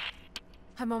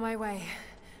 I'm on my way.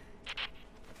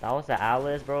 That was the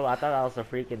Atlas, bro. I thought that was a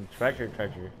freaking treasure.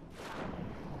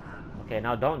 Okay,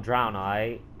 now don't drown,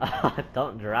 alright?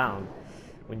 Don't drown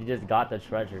when you just got the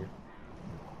treasure.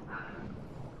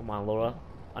 Come on, Laura.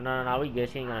 Oh, no, we good.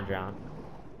 She ain't gonna drown.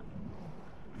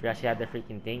 Forgot she had the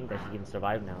freaking thing that she can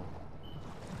survive now.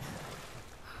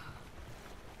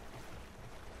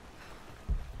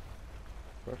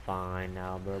 We're fine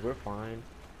now, bro. We're fine.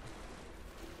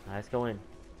 Let's go in.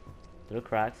 Through the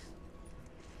cracks.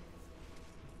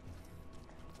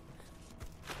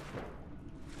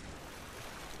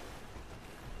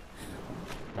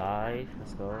 Dive.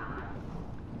 Let's go.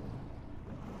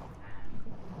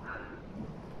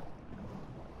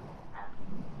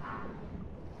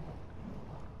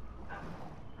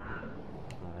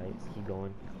 Alright, let's keep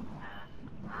going.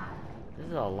 This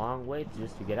is a long way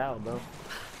just to get out, bro.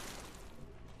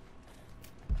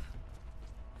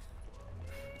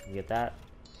 You get that?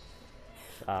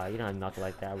 You don't have nothing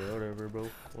like that, bro. Whatever, bro.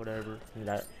 Whatever. Give me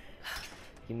that.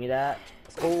 Give me that.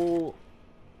 Let's go.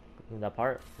 Give me that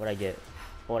part. What'd I get?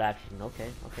 Hold action. Okay,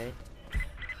 okay.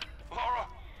 Lara!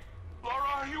 Lara,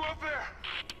 are you up there?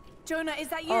 Jonah, is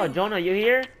that you? Oh, Jonah, you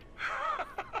here?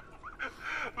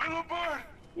 Little bird!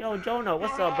 Yo, Jonah,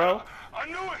 what's up, bro? I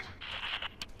knew it!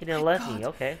 He didn't let me.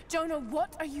 Okay. Jonah,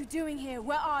 what are you doing here?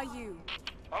 Where are you?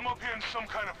 I'm up here in some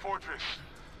kind of fortress.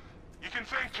 You can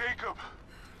thank Jacob.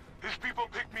 His people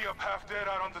picked me up half dead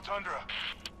out on the tundra.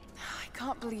 I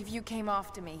can't believe you came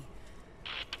after me.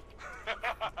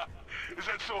 Is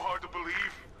that so hard to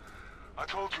believe? I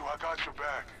told you I got your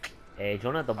back. Hey,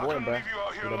 Jonah, the boy, bro.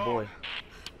 You're the boy.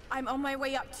 I'm on my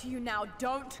way up to you now.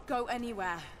 Don't go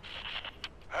anywhere.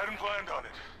 Hadn't planned on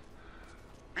it.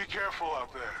 Be careful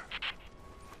out there.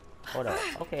 Hold up.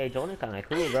 Okay, Jonah kind of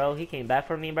cool, bro. He came back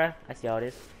for me, bro. I see how it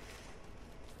is.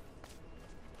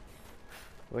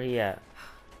 Where he at?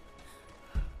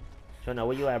 Jonah,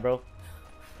 where you at, bro?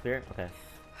 Here? Okay.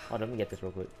 Hold on, let me get this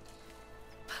real quick.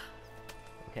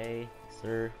 Okay,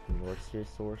 sir. Your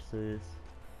sources.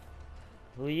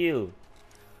 Who are you?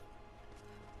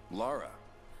 Lara,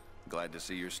 glad to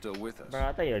see you're still with us. Bro,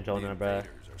 I thought you were Jonah, the bro.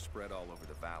 invaders are spread all over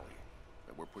the valley,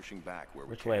 but we're pushing back where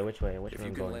we Which can. way? Which way? Which If way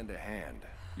you I'm can going? lend a hand,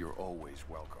 you're always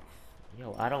welcome.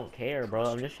 Yo, I don't care, bro.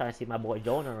 I'm just trying to see my boy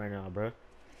Jonah right now, bro.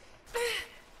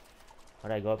 How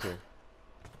do I go up here?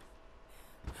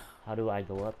 How do I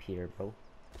go up here, bro?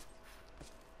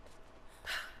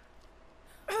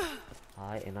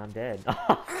 And I'm dead.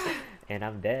 And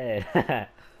I'm dead.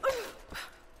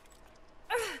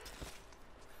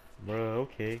 Bro,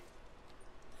 okay.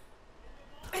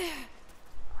 I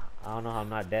don't know how I'm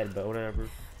not dead, but whatever.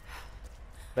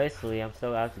 Basically, I'm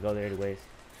still out to go there anyways.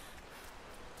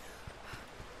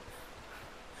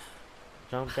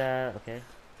 Jump that, okay.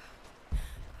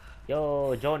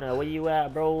 Yo, Jonah, where you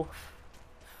at, bro?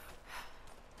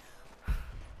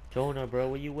 Jonah, bro,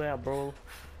 where you at, bro?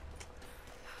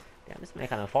 Damn, this man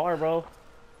kind of far, bro.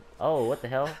 Oh, what the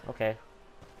hell? Okay.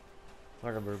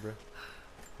 Whatever, bro.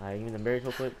 Alright, give me the berries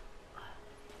real quick.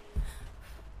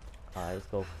 Alright, let's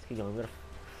go. Let's keep going. We gotta...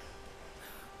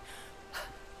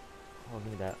 Oh,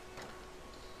 give me that.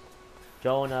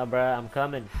 Jonah, bruh, I'm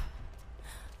coming.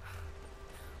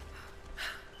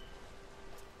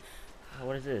 Oh,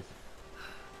 what is this?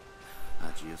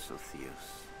 Adios,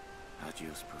 Otheus.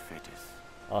 Adios, Prophetus.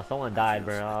 Oh, someone died,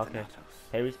 bro. Oh, okay.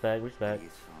 Hey, respect, respect.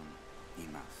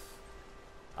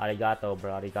 Arigato,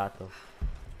 bro. Arigato.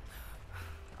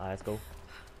 Alright, let's go.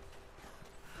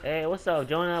 Hey, what's up,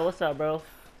 Jonah? What's up, bro?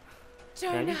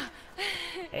 Jonah!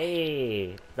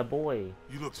 Hey, the boy.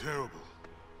 You look terrible.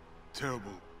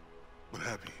 Terrible, but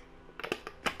happy.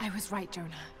 I was right,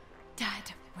 Jonah.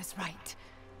 Dad was right.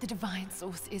 The divine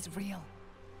source is real.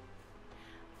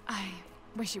 I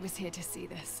wish he was here to see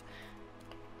this.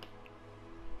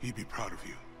 He'd be proud of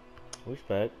you.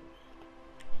 Respect.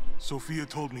 Sophia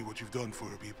told me what you've done for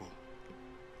her people.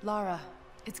 Lara,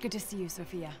 it's good to see you,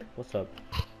 Sophia. What's up?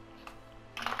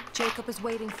 Jacob is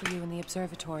waiting for you in the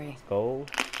observatory. Let's go.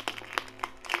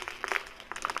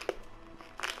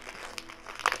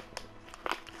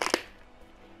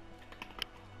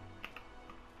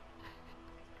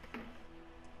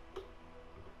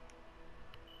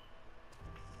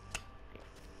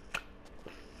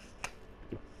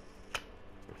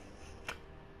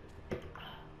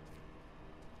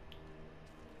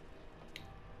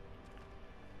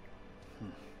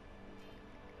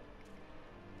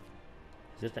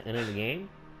 Is this the end of the game?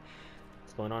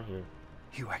 What's going on here?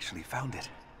 You actually found it.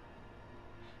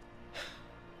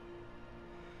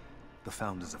 The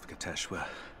founders of Katesh were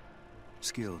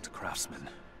skilled craftsmen.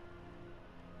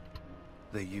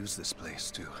 They used this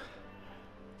place to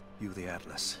view the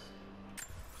Atlas.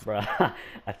 Bruh,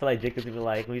 I feel like Jacob's gonna be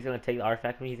like, when he's gonna take the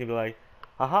artifact from me, he's gonna be like,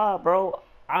 haha, bro,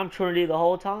 I'm Trinity the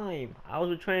whole time. I was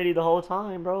with Trinity the whole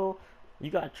time, bro.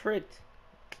 You got tricked.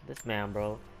 This man,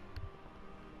 bro.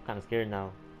 I'm kinda scared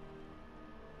now.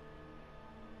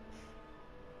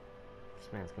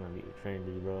 This man's gonna be with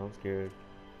Trinity, bro. I'm scared.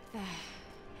 There.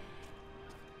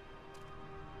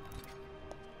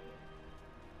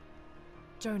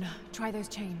 Jonah, try those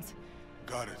chains.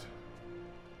 Got it.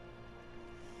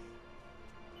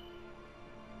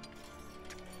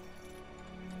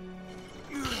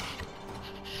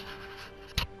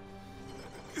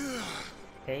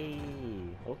 Hey,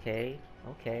 okay,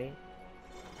 okay.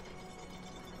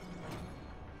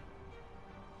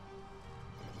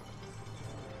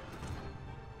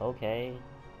 Okay.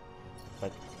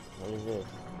 But what is this?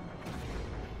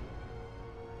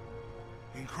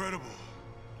 Incredible.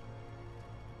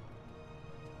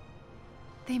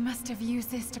 They must have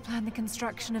used this to plan the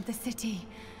construction of the city.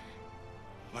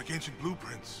 Like ancient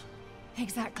blueprints.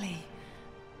 Exactly.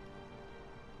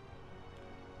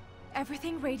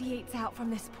 Everything radiates out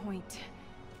from this point.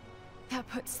 That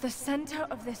puts the center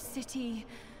of the city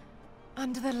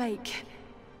under the lake.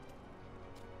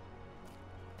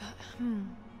 But,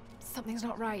 something's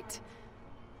not right.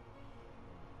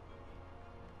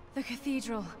 The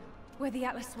cathedral, where the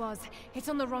Atlas was, it's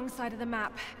on the wrong side of the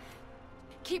map.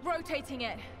 Keep rotating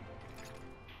it.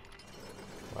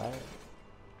 What?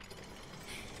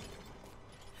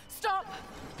 Stop!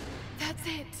 That's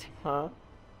it. Huh?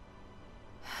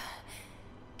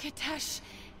 Katesh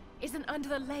isn't under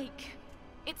the lake.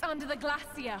 It's under the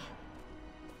glacier.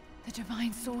 The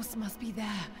divine source must be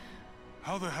there.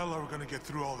 How the hell are we gonna get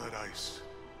through all that ice?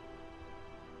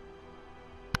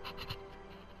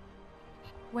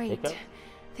 Wait. Jacob?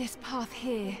 This path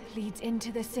here leads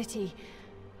into the city.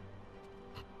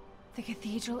 The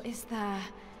cathedral is there,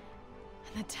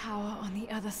 and the tower on the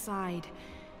other side.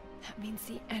 That means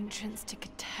the entrance to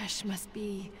Katesh must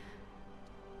be...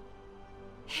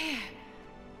 here.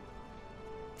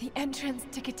 The entrance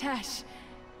to Katesh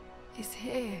is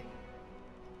here.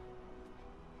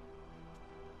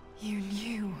 You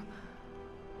knew.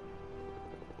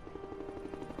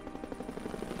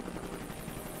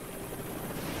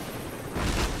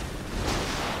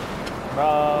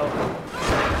 Bro.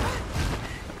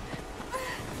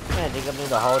 Man, Jacob knew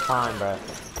the whole time, bro.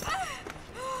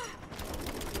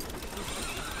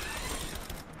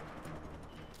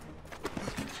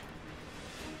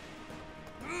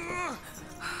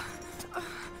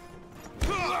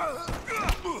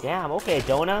 Damn, okay,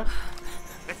 Jonah.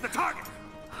 It's the target.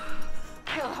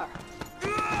 Kill her.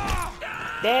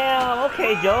 Damn,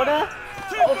 okay, Jonah.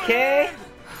 Okay.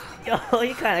 Yo,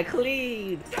 you kinda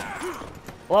clean.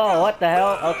 Whoa, what the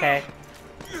hell? Okay.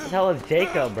 What the hell is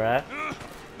Jacob, bruh?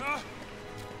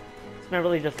 This man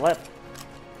really just left.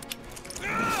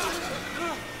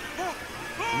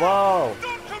 Whoa.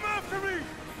 Don't come after me!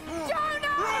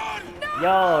 Jonah!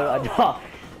 Yo, no.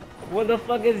 What the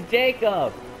fuck is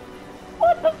Jacob?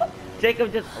 What the fuck?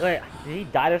 Jacob just wait. Did he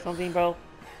die or something, bro?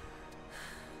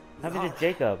 What happened to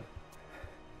Jacob?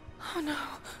 Oh no.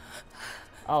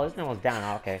 Oh, this man was down.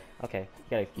 Oh, okay, okay. You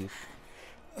got an excuse.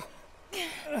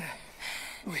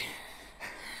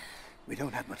 We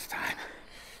don't have much time.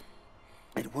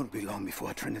 It won't be long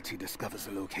before Trinity discovers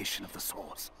the location of the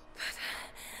source.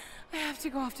 I have to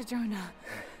go after Jonah.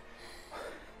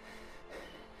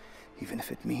 Even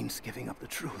if it means giving up the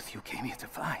truth you came here to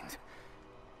find.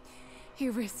 He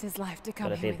risked his life to come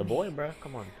Gotta here save the with boy, me. bro.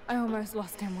 Come on. I almost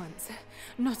lost him once.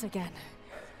 Not again.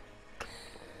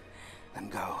 Then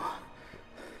go.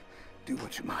 Do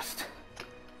what you must.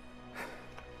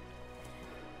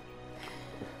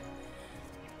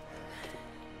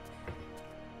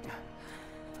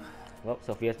 Well,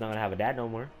 Sophia's not gonna have a dad no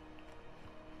more.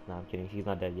 No, I'm kidding. She's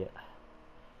not dead yet.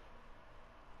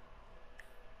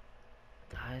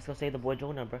 Let's go save the boy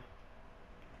Jonah, bro.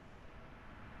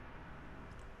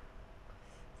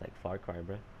 It's like Far Cry,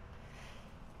 bro.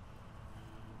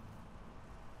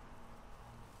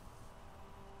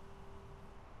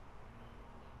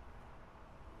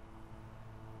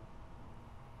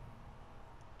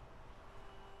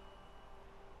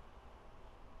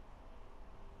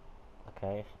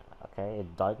 Okay, okay,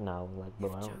 it's dark now. Like,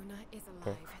 bro, If Jonah is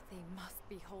alive, they must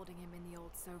be holding him in the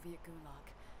old Soviet gulag.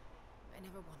 I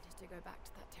never wanted to go back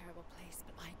to that terrible place,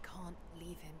 but I can't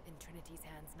leave him in Trinity's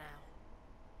hands now.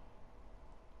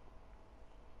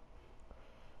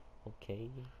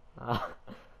 Okay.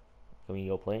 Can we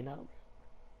go play now?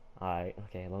 Alright,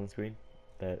 okay, long screen.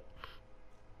 But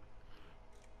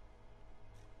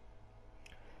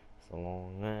so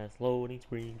long as loading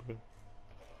screen, bro.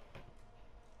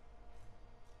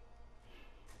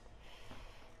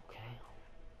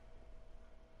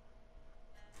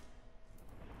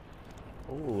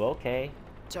 Ooh, okay.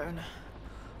 Jonah,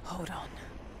 hold on.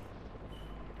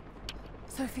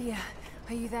 Sophia,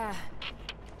 are you there?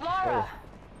 Laura!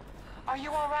 Are you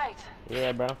alright?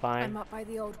 Yeah, bro, I'm fine. I'm up by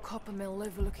the old copper mill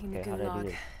overlooking the Okay, how do I do gulag.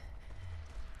 this?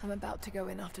 I'm about to go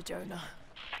in after Jonah.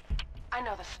 I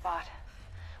know the spot.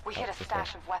 We hit a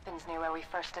stash of weapons near where we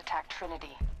first attacked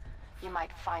Trinity. You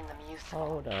might find them useful.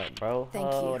 Hold up, bro.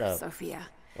 Thank Hold you, up. Sophia.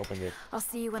 Open this. I'll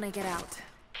see you when I get out.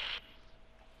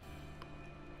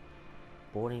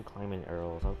 Boarding climbing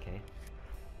arrows, okay.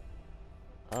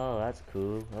 Oh, that's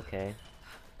cool. Okay.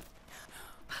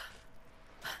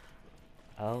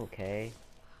 Okay.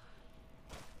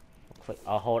 Click.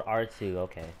 I'll hold R2.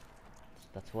 Okay.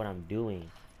 That's what I'm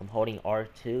doing. I'm holding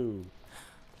R2.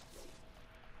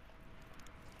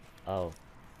 Oh.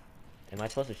 Am I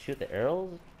supposed to shoot the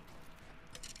arrows?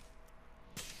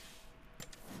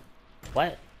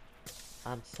 What?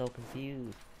 I'm so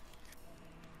confused.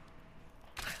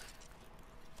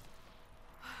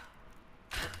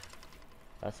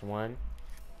 That's one.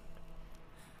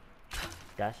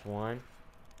 That's one.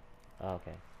 Oh,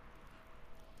 okay.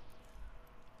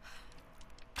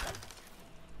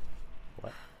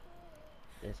 What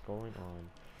is going on?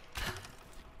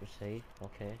 We're safe.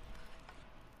 Okay.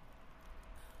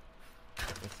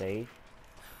 We're safe.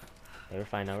 Okay, we're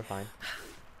fine now. We're fine.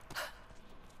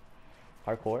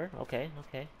 Parkour. Okay.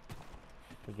 Okay.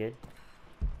 We're good.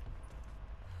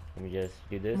 Let me just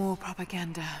do this. More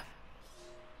propaganda.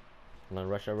 I'm gonna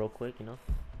rush her real quick, you know.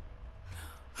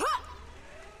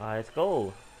 Alright, let's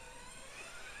go.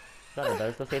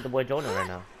 Let's go save the boy Jonah right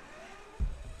now.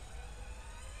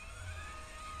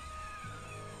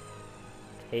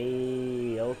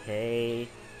 Hey, okay.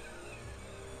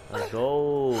 Let's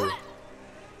go.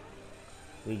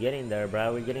 We're getting there,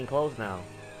 bro. We're getting close now.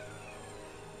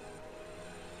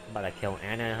 I'm about to kill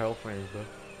Anna and her friends,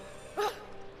 bro.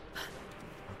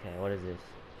 Okay, what is this?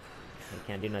 We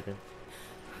can't do nothing.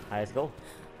 Alright, let's go.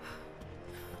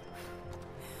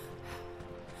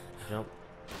 Jump.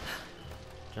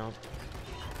 Jump.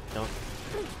 Jump.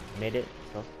 Made it.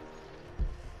 So.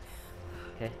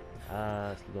 Okay.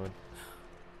 Let's keep going.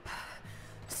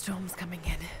 Storm's coming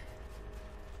in.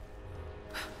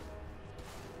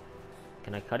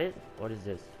 Can I cut it? What is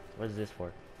this? What is this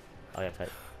for? Oh yeah, cut.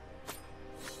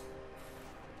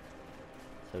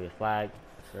 So we flag,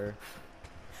 sir.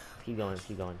 Keep going,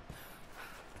 keep going.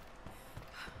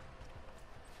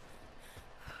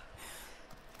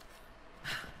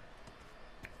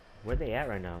 Where they at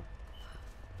right now?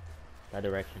 That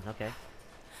direction, okay.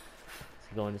 Let's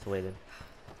keep going this way then.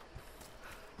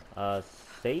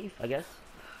 Safe, I guess?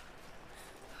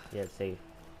 Yeah, it's safe.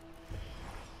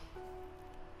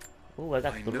 Ooh, I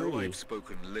got I three. know I've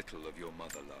spoken little of your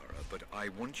mother, Lara, but I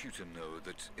want you to know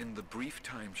that in the brief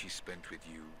time she spent with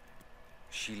you,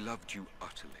 she loved you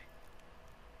utterly.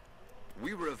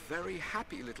 We were a very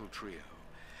happy little trio,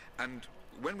 and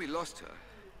when we lost her,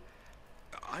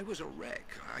 I was a wreck.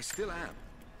 I still am.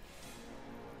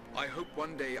 I hope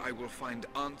one day I will find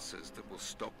answers that will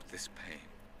stop this pain.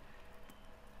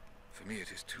 For me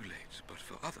it is too late, but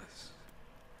for others,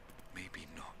 maybe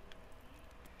not.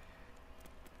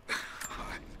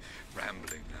 I'm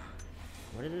rambling now.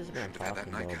 What is this man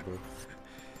talking about, bro?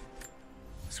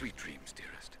 Sweet dreams,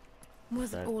 dearest.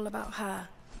 Was it all about her?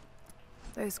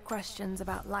 Those questions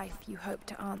about life you hoped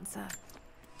to answer?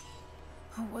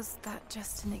 Or was that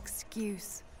just an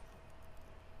excuse?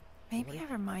 Maybe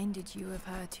I reminded you of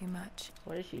her too much.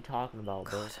 What is she talking about,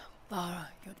 bro? God, Lara,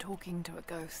 you're talking to a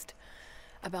ghost.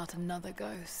 About another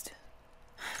ghost.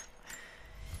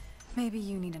 Maybe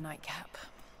you need a nightcap.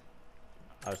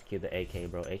 I'll just keep the AK,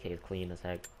 bro. AK is clean as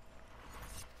heck.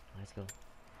 Let's go.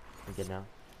 We good now.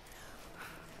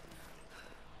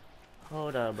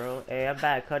 Hold up, bro. Hey, I'm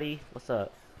back, Cuddy. What's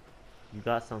up? You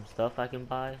got some stuff I can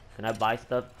buy? Can I buy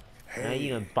stuff? Can I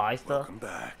even buy stuff? Welcome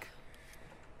back.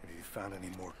 If you found any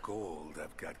more gold,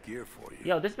 I've got gear for you.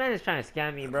 Yo, this man is trying to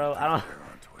scam me, bro. I don't.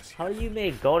 How do you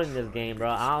make gold in this game, bro?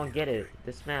 I don't get it.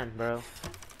 This man, bro.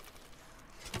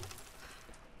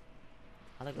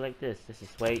 I look like this. This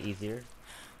is way easier.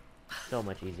 So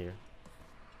much easier.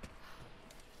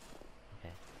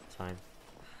 Okay, it's fine.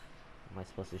 Am I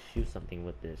supposed to shoot something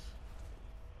with this?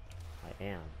 I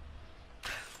am.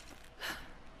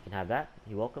 You can have that.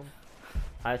 You're welcome.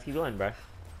 Alright, let's keep going, bro.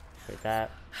 Take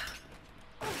that.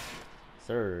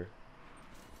 Sir.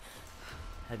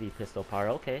 Heavy pistol power.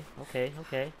 Okay, okay,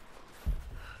 okay.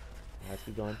 Let's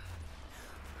keep going.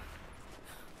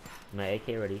 My AK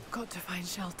ready. Got to find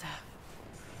shelter.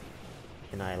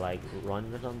 Can I like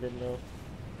run or something though?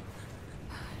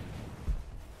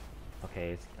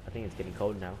 Okay, I think it's getting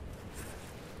cold now.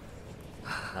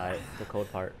 Alright, the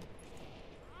cold part.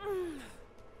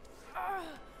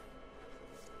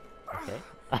 Okay.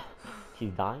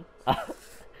 She's dying?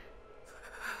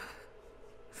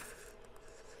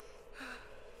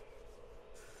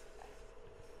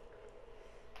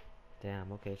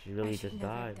 Damn, okay, she really just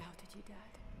died. Doubted you, Dad.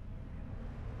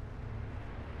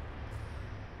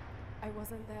 I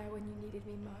wasn't there when you needed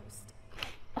me most.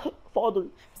 Father!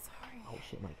 I'm sorry. Oh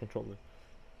shit, my controller.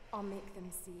 I'll make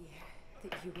them see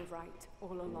that you were right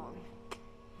all along.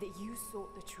 That you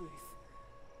sought the truth,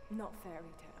 not fairy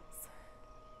tales.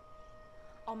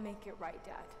 I'll make it right,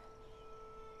 Dad.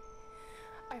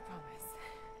 I promise.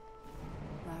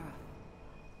 Lara,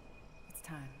 it's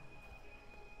time.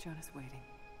 Jonah's waiting.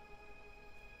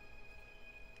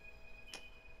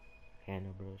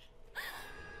 Hannah, bros.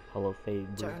 Hello, fate,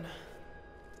 bro. Jonah.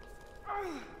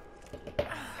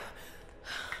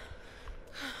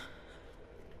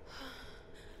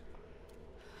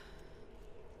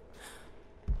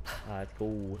 Let's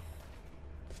go.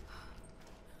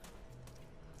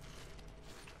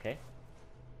 Okay.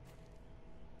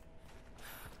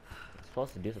 I'm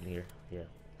supposed to do something here. Yeah.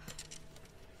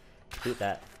 Shoot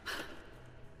that.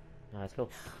 Let's go.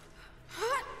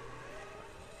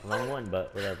 Wrong one,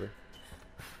 but whatever.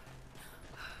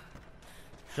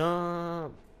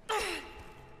 Jump!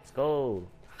 Let's go.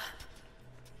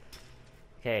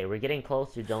 Okay, we're getting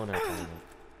close to Jonah,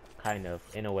 kind of,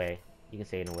 in a way. You can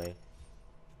say in a way.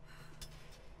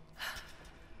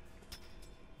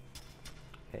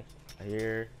 Okay, right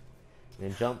here. And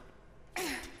then jump.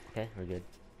 Okay, we're good.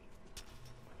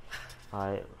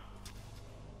 Alright.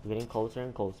 We're getting closer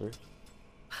and closer.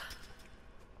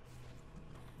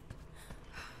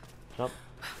 Jump.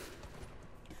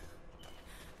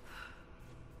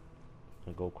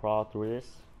 I'm gonna go crawl through this.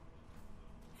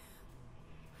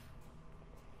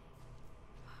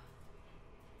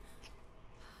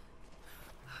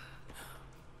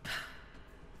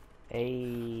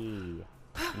 Hey,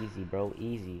 easy, bro,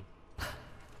 easy.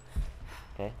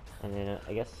 Okay, and then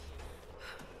I guess.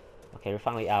 Okay, we're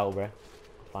finally out, bro.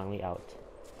 Finally out.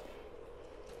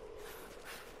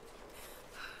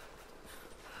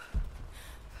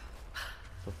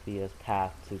 Sophia's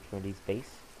path to Trinity's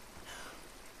base.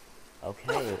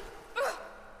 Okay.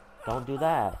 Don't do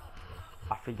that.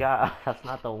 I forgot. That's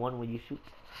not the one where you shoot.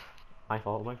 My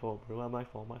fault, bro. My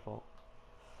fault, my fault.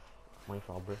 My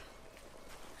fault, bro.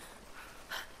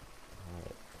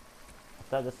 Alright. I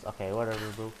thought this. Okay,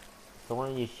 whatever, bro. The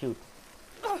one you shoot.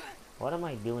 What am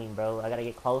I doing, bro? I gotta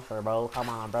get closer, bro. Come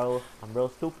on, bro. I'm real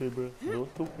stupid, bro. Real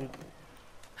stupid.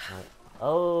 Alright.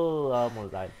 Oh, I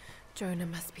almost died. Jonah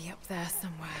must be up there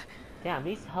somewhere. Damn,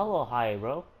 he's hella high,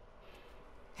 bro.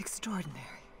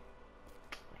 Extraordinary.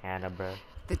 Hannah, bro.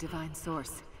 The divine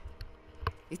source.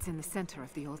 It's in the center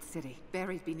of the old city,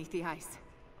 buried beneath the ice.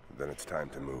 Then it's time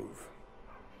to move.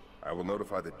 I will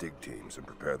notify the dig teams and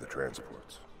prepare the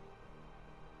transports.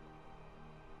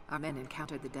 Our men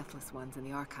encountered the Deathless Ones in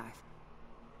the archive.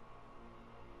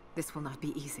 This will not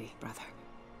be easy, brother.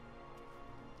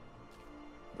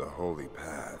 The holy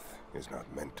path is not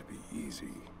meant to be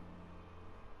easy.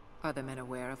 Are the men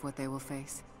aware of what they will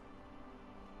face?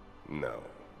 No.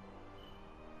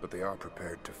 But they are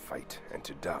prepared to fight and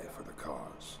to die for the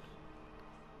cause.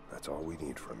 That's all we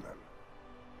need from them.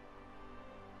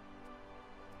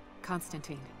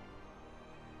 Constantine,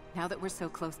 now that we're so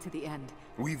close to the end...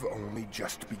 We've only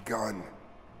just begun.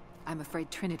 I'm afraid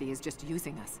Trinity is just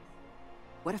using us.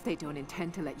 What if they don't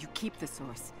intend to let you keep the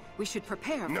source? We should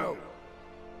prepare for... No!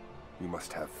 You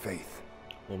must have faith.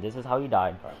 And this is how you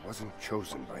died. I wasn't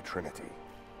chosen by Trinity.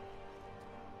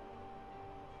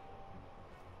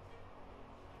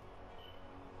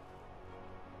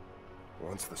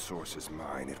 Once the source is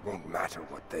mine, it won't matter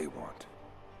what they want.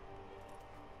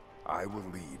 I will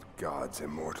lead God's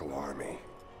immortal army.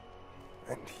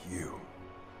 And you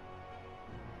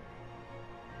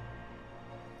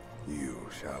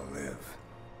shall live.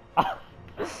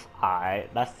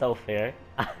 Alright, that's so fair.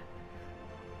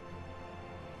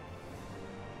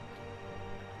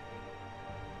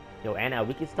 Yo, Anna,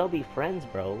 we can still be friends,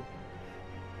 bro.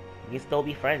 We can still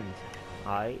be friends.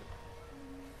 Alright?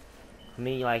 I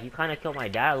mean, like, you kind of killed my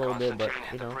dad a little bit, but,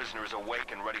 you know. The prisoner is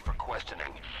awake and ready for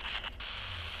questioning.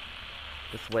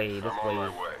 This way, this I'm on way. my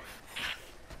way.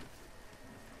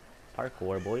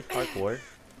 Parkour, boys, parkour.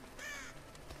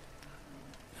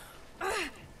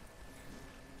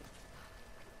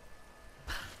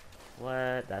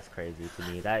 What? That's crazy to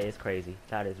me. That is crazy.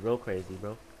 That is real crazy,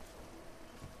 bro.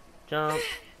 Jump.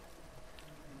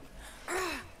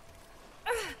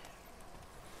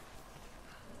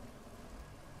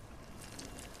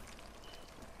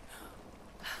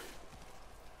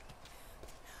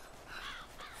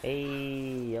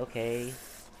 Hey, okay.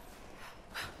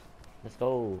 Let's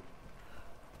go.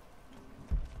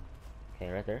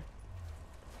 Okay, right there.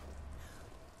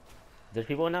 There's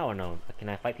people now or no? Can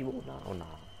I fight people now or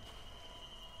not?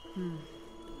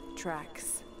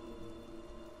 Tracks.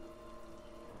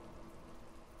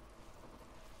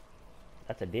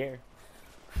 That's a deer.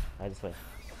 I just wait.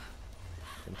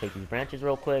 Let me take these branches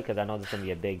real quick because I know there's gonna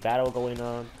be a big battle going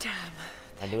on. Damn.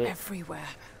 I knew it. Everywhere.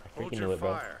 I freaking knew it,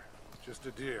 bro. Just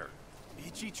a deer.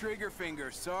 Itchy trigger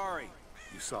finger, sorry.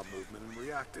 You saw movement and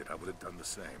reacted. I would have done the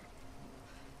same.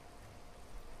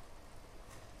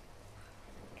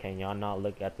 Can y'all not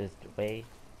look at this way?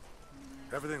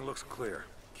 Everything looks clear.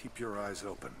 Keep your eyes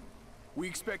open. We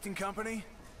expecting company?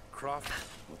 Croft?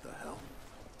 What the hell?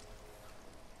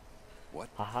 What?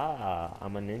 Haha,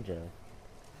 I'm a ninja.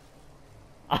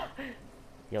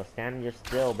 Yo, stand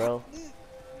still, bro.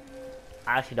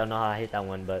 I actually don't know how I hit that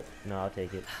one, but no, I'll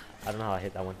take it. I don't know how I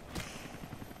hit that one.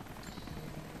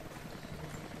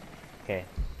 Okay.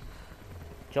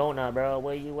 Jonah, bro,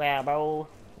 where you at, bro?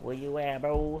 Where you at,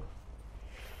 bro?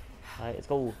 Alright, let's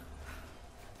go.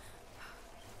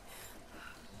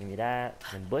 Give me that.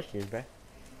 And bushes, bro.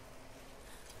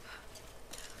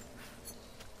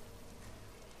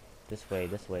 This way,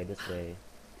 this way, this way.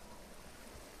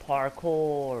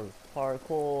 Parkour!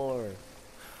 Parkour!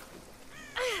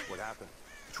 What happened?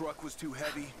 Truck was too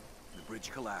heavy. The bridge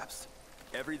collapsed.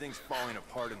 Everything's falling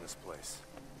apart in this place.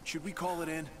 Should we call it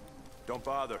in? Don't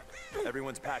bother.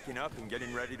 Everyone's packing up and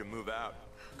getting ready to move out.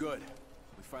 Good.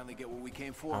 We finally get what we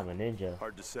came for. I'm a ninja.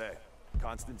 Hard to say.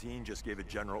 Constantine just gave a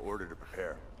general order to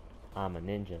prepare. I'm a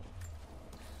ninja.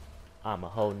 I'm a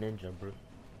whole ninja, bro.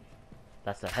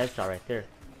 That's a headshot right there.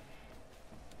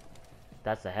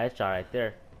 That's a headshot right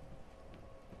there.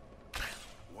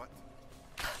 What?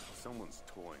 Someone's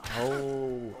toying.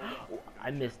 Oh,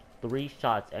 I missed 3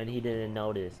 shots and he didn't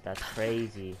notice. That's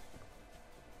crazy.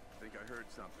 I think I heard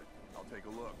something. I'll take a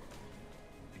look.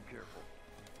 Be careful.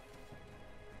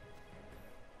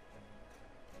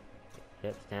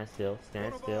 Yep, stand still,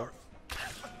 stand still.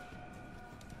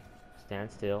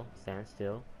 Stand still, stand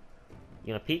still.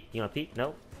 You gonna peek? You gonna peek?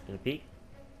 Nope. You gonna peek?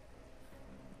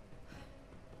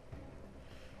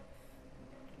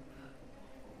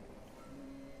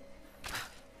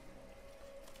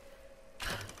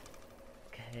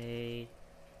 Okay.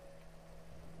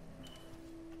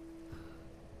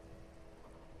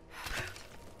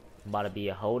 I'm about to be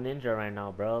a whole ninja right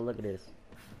now, bro. Look at this.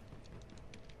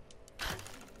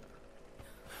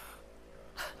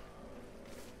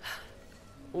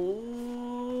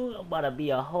 Ooh, I'm about to be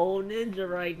a whole ninja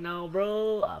right now,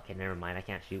 bro. Okay, never mind. I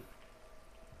can't shoot.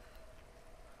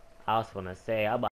 I was gonna say, I'm about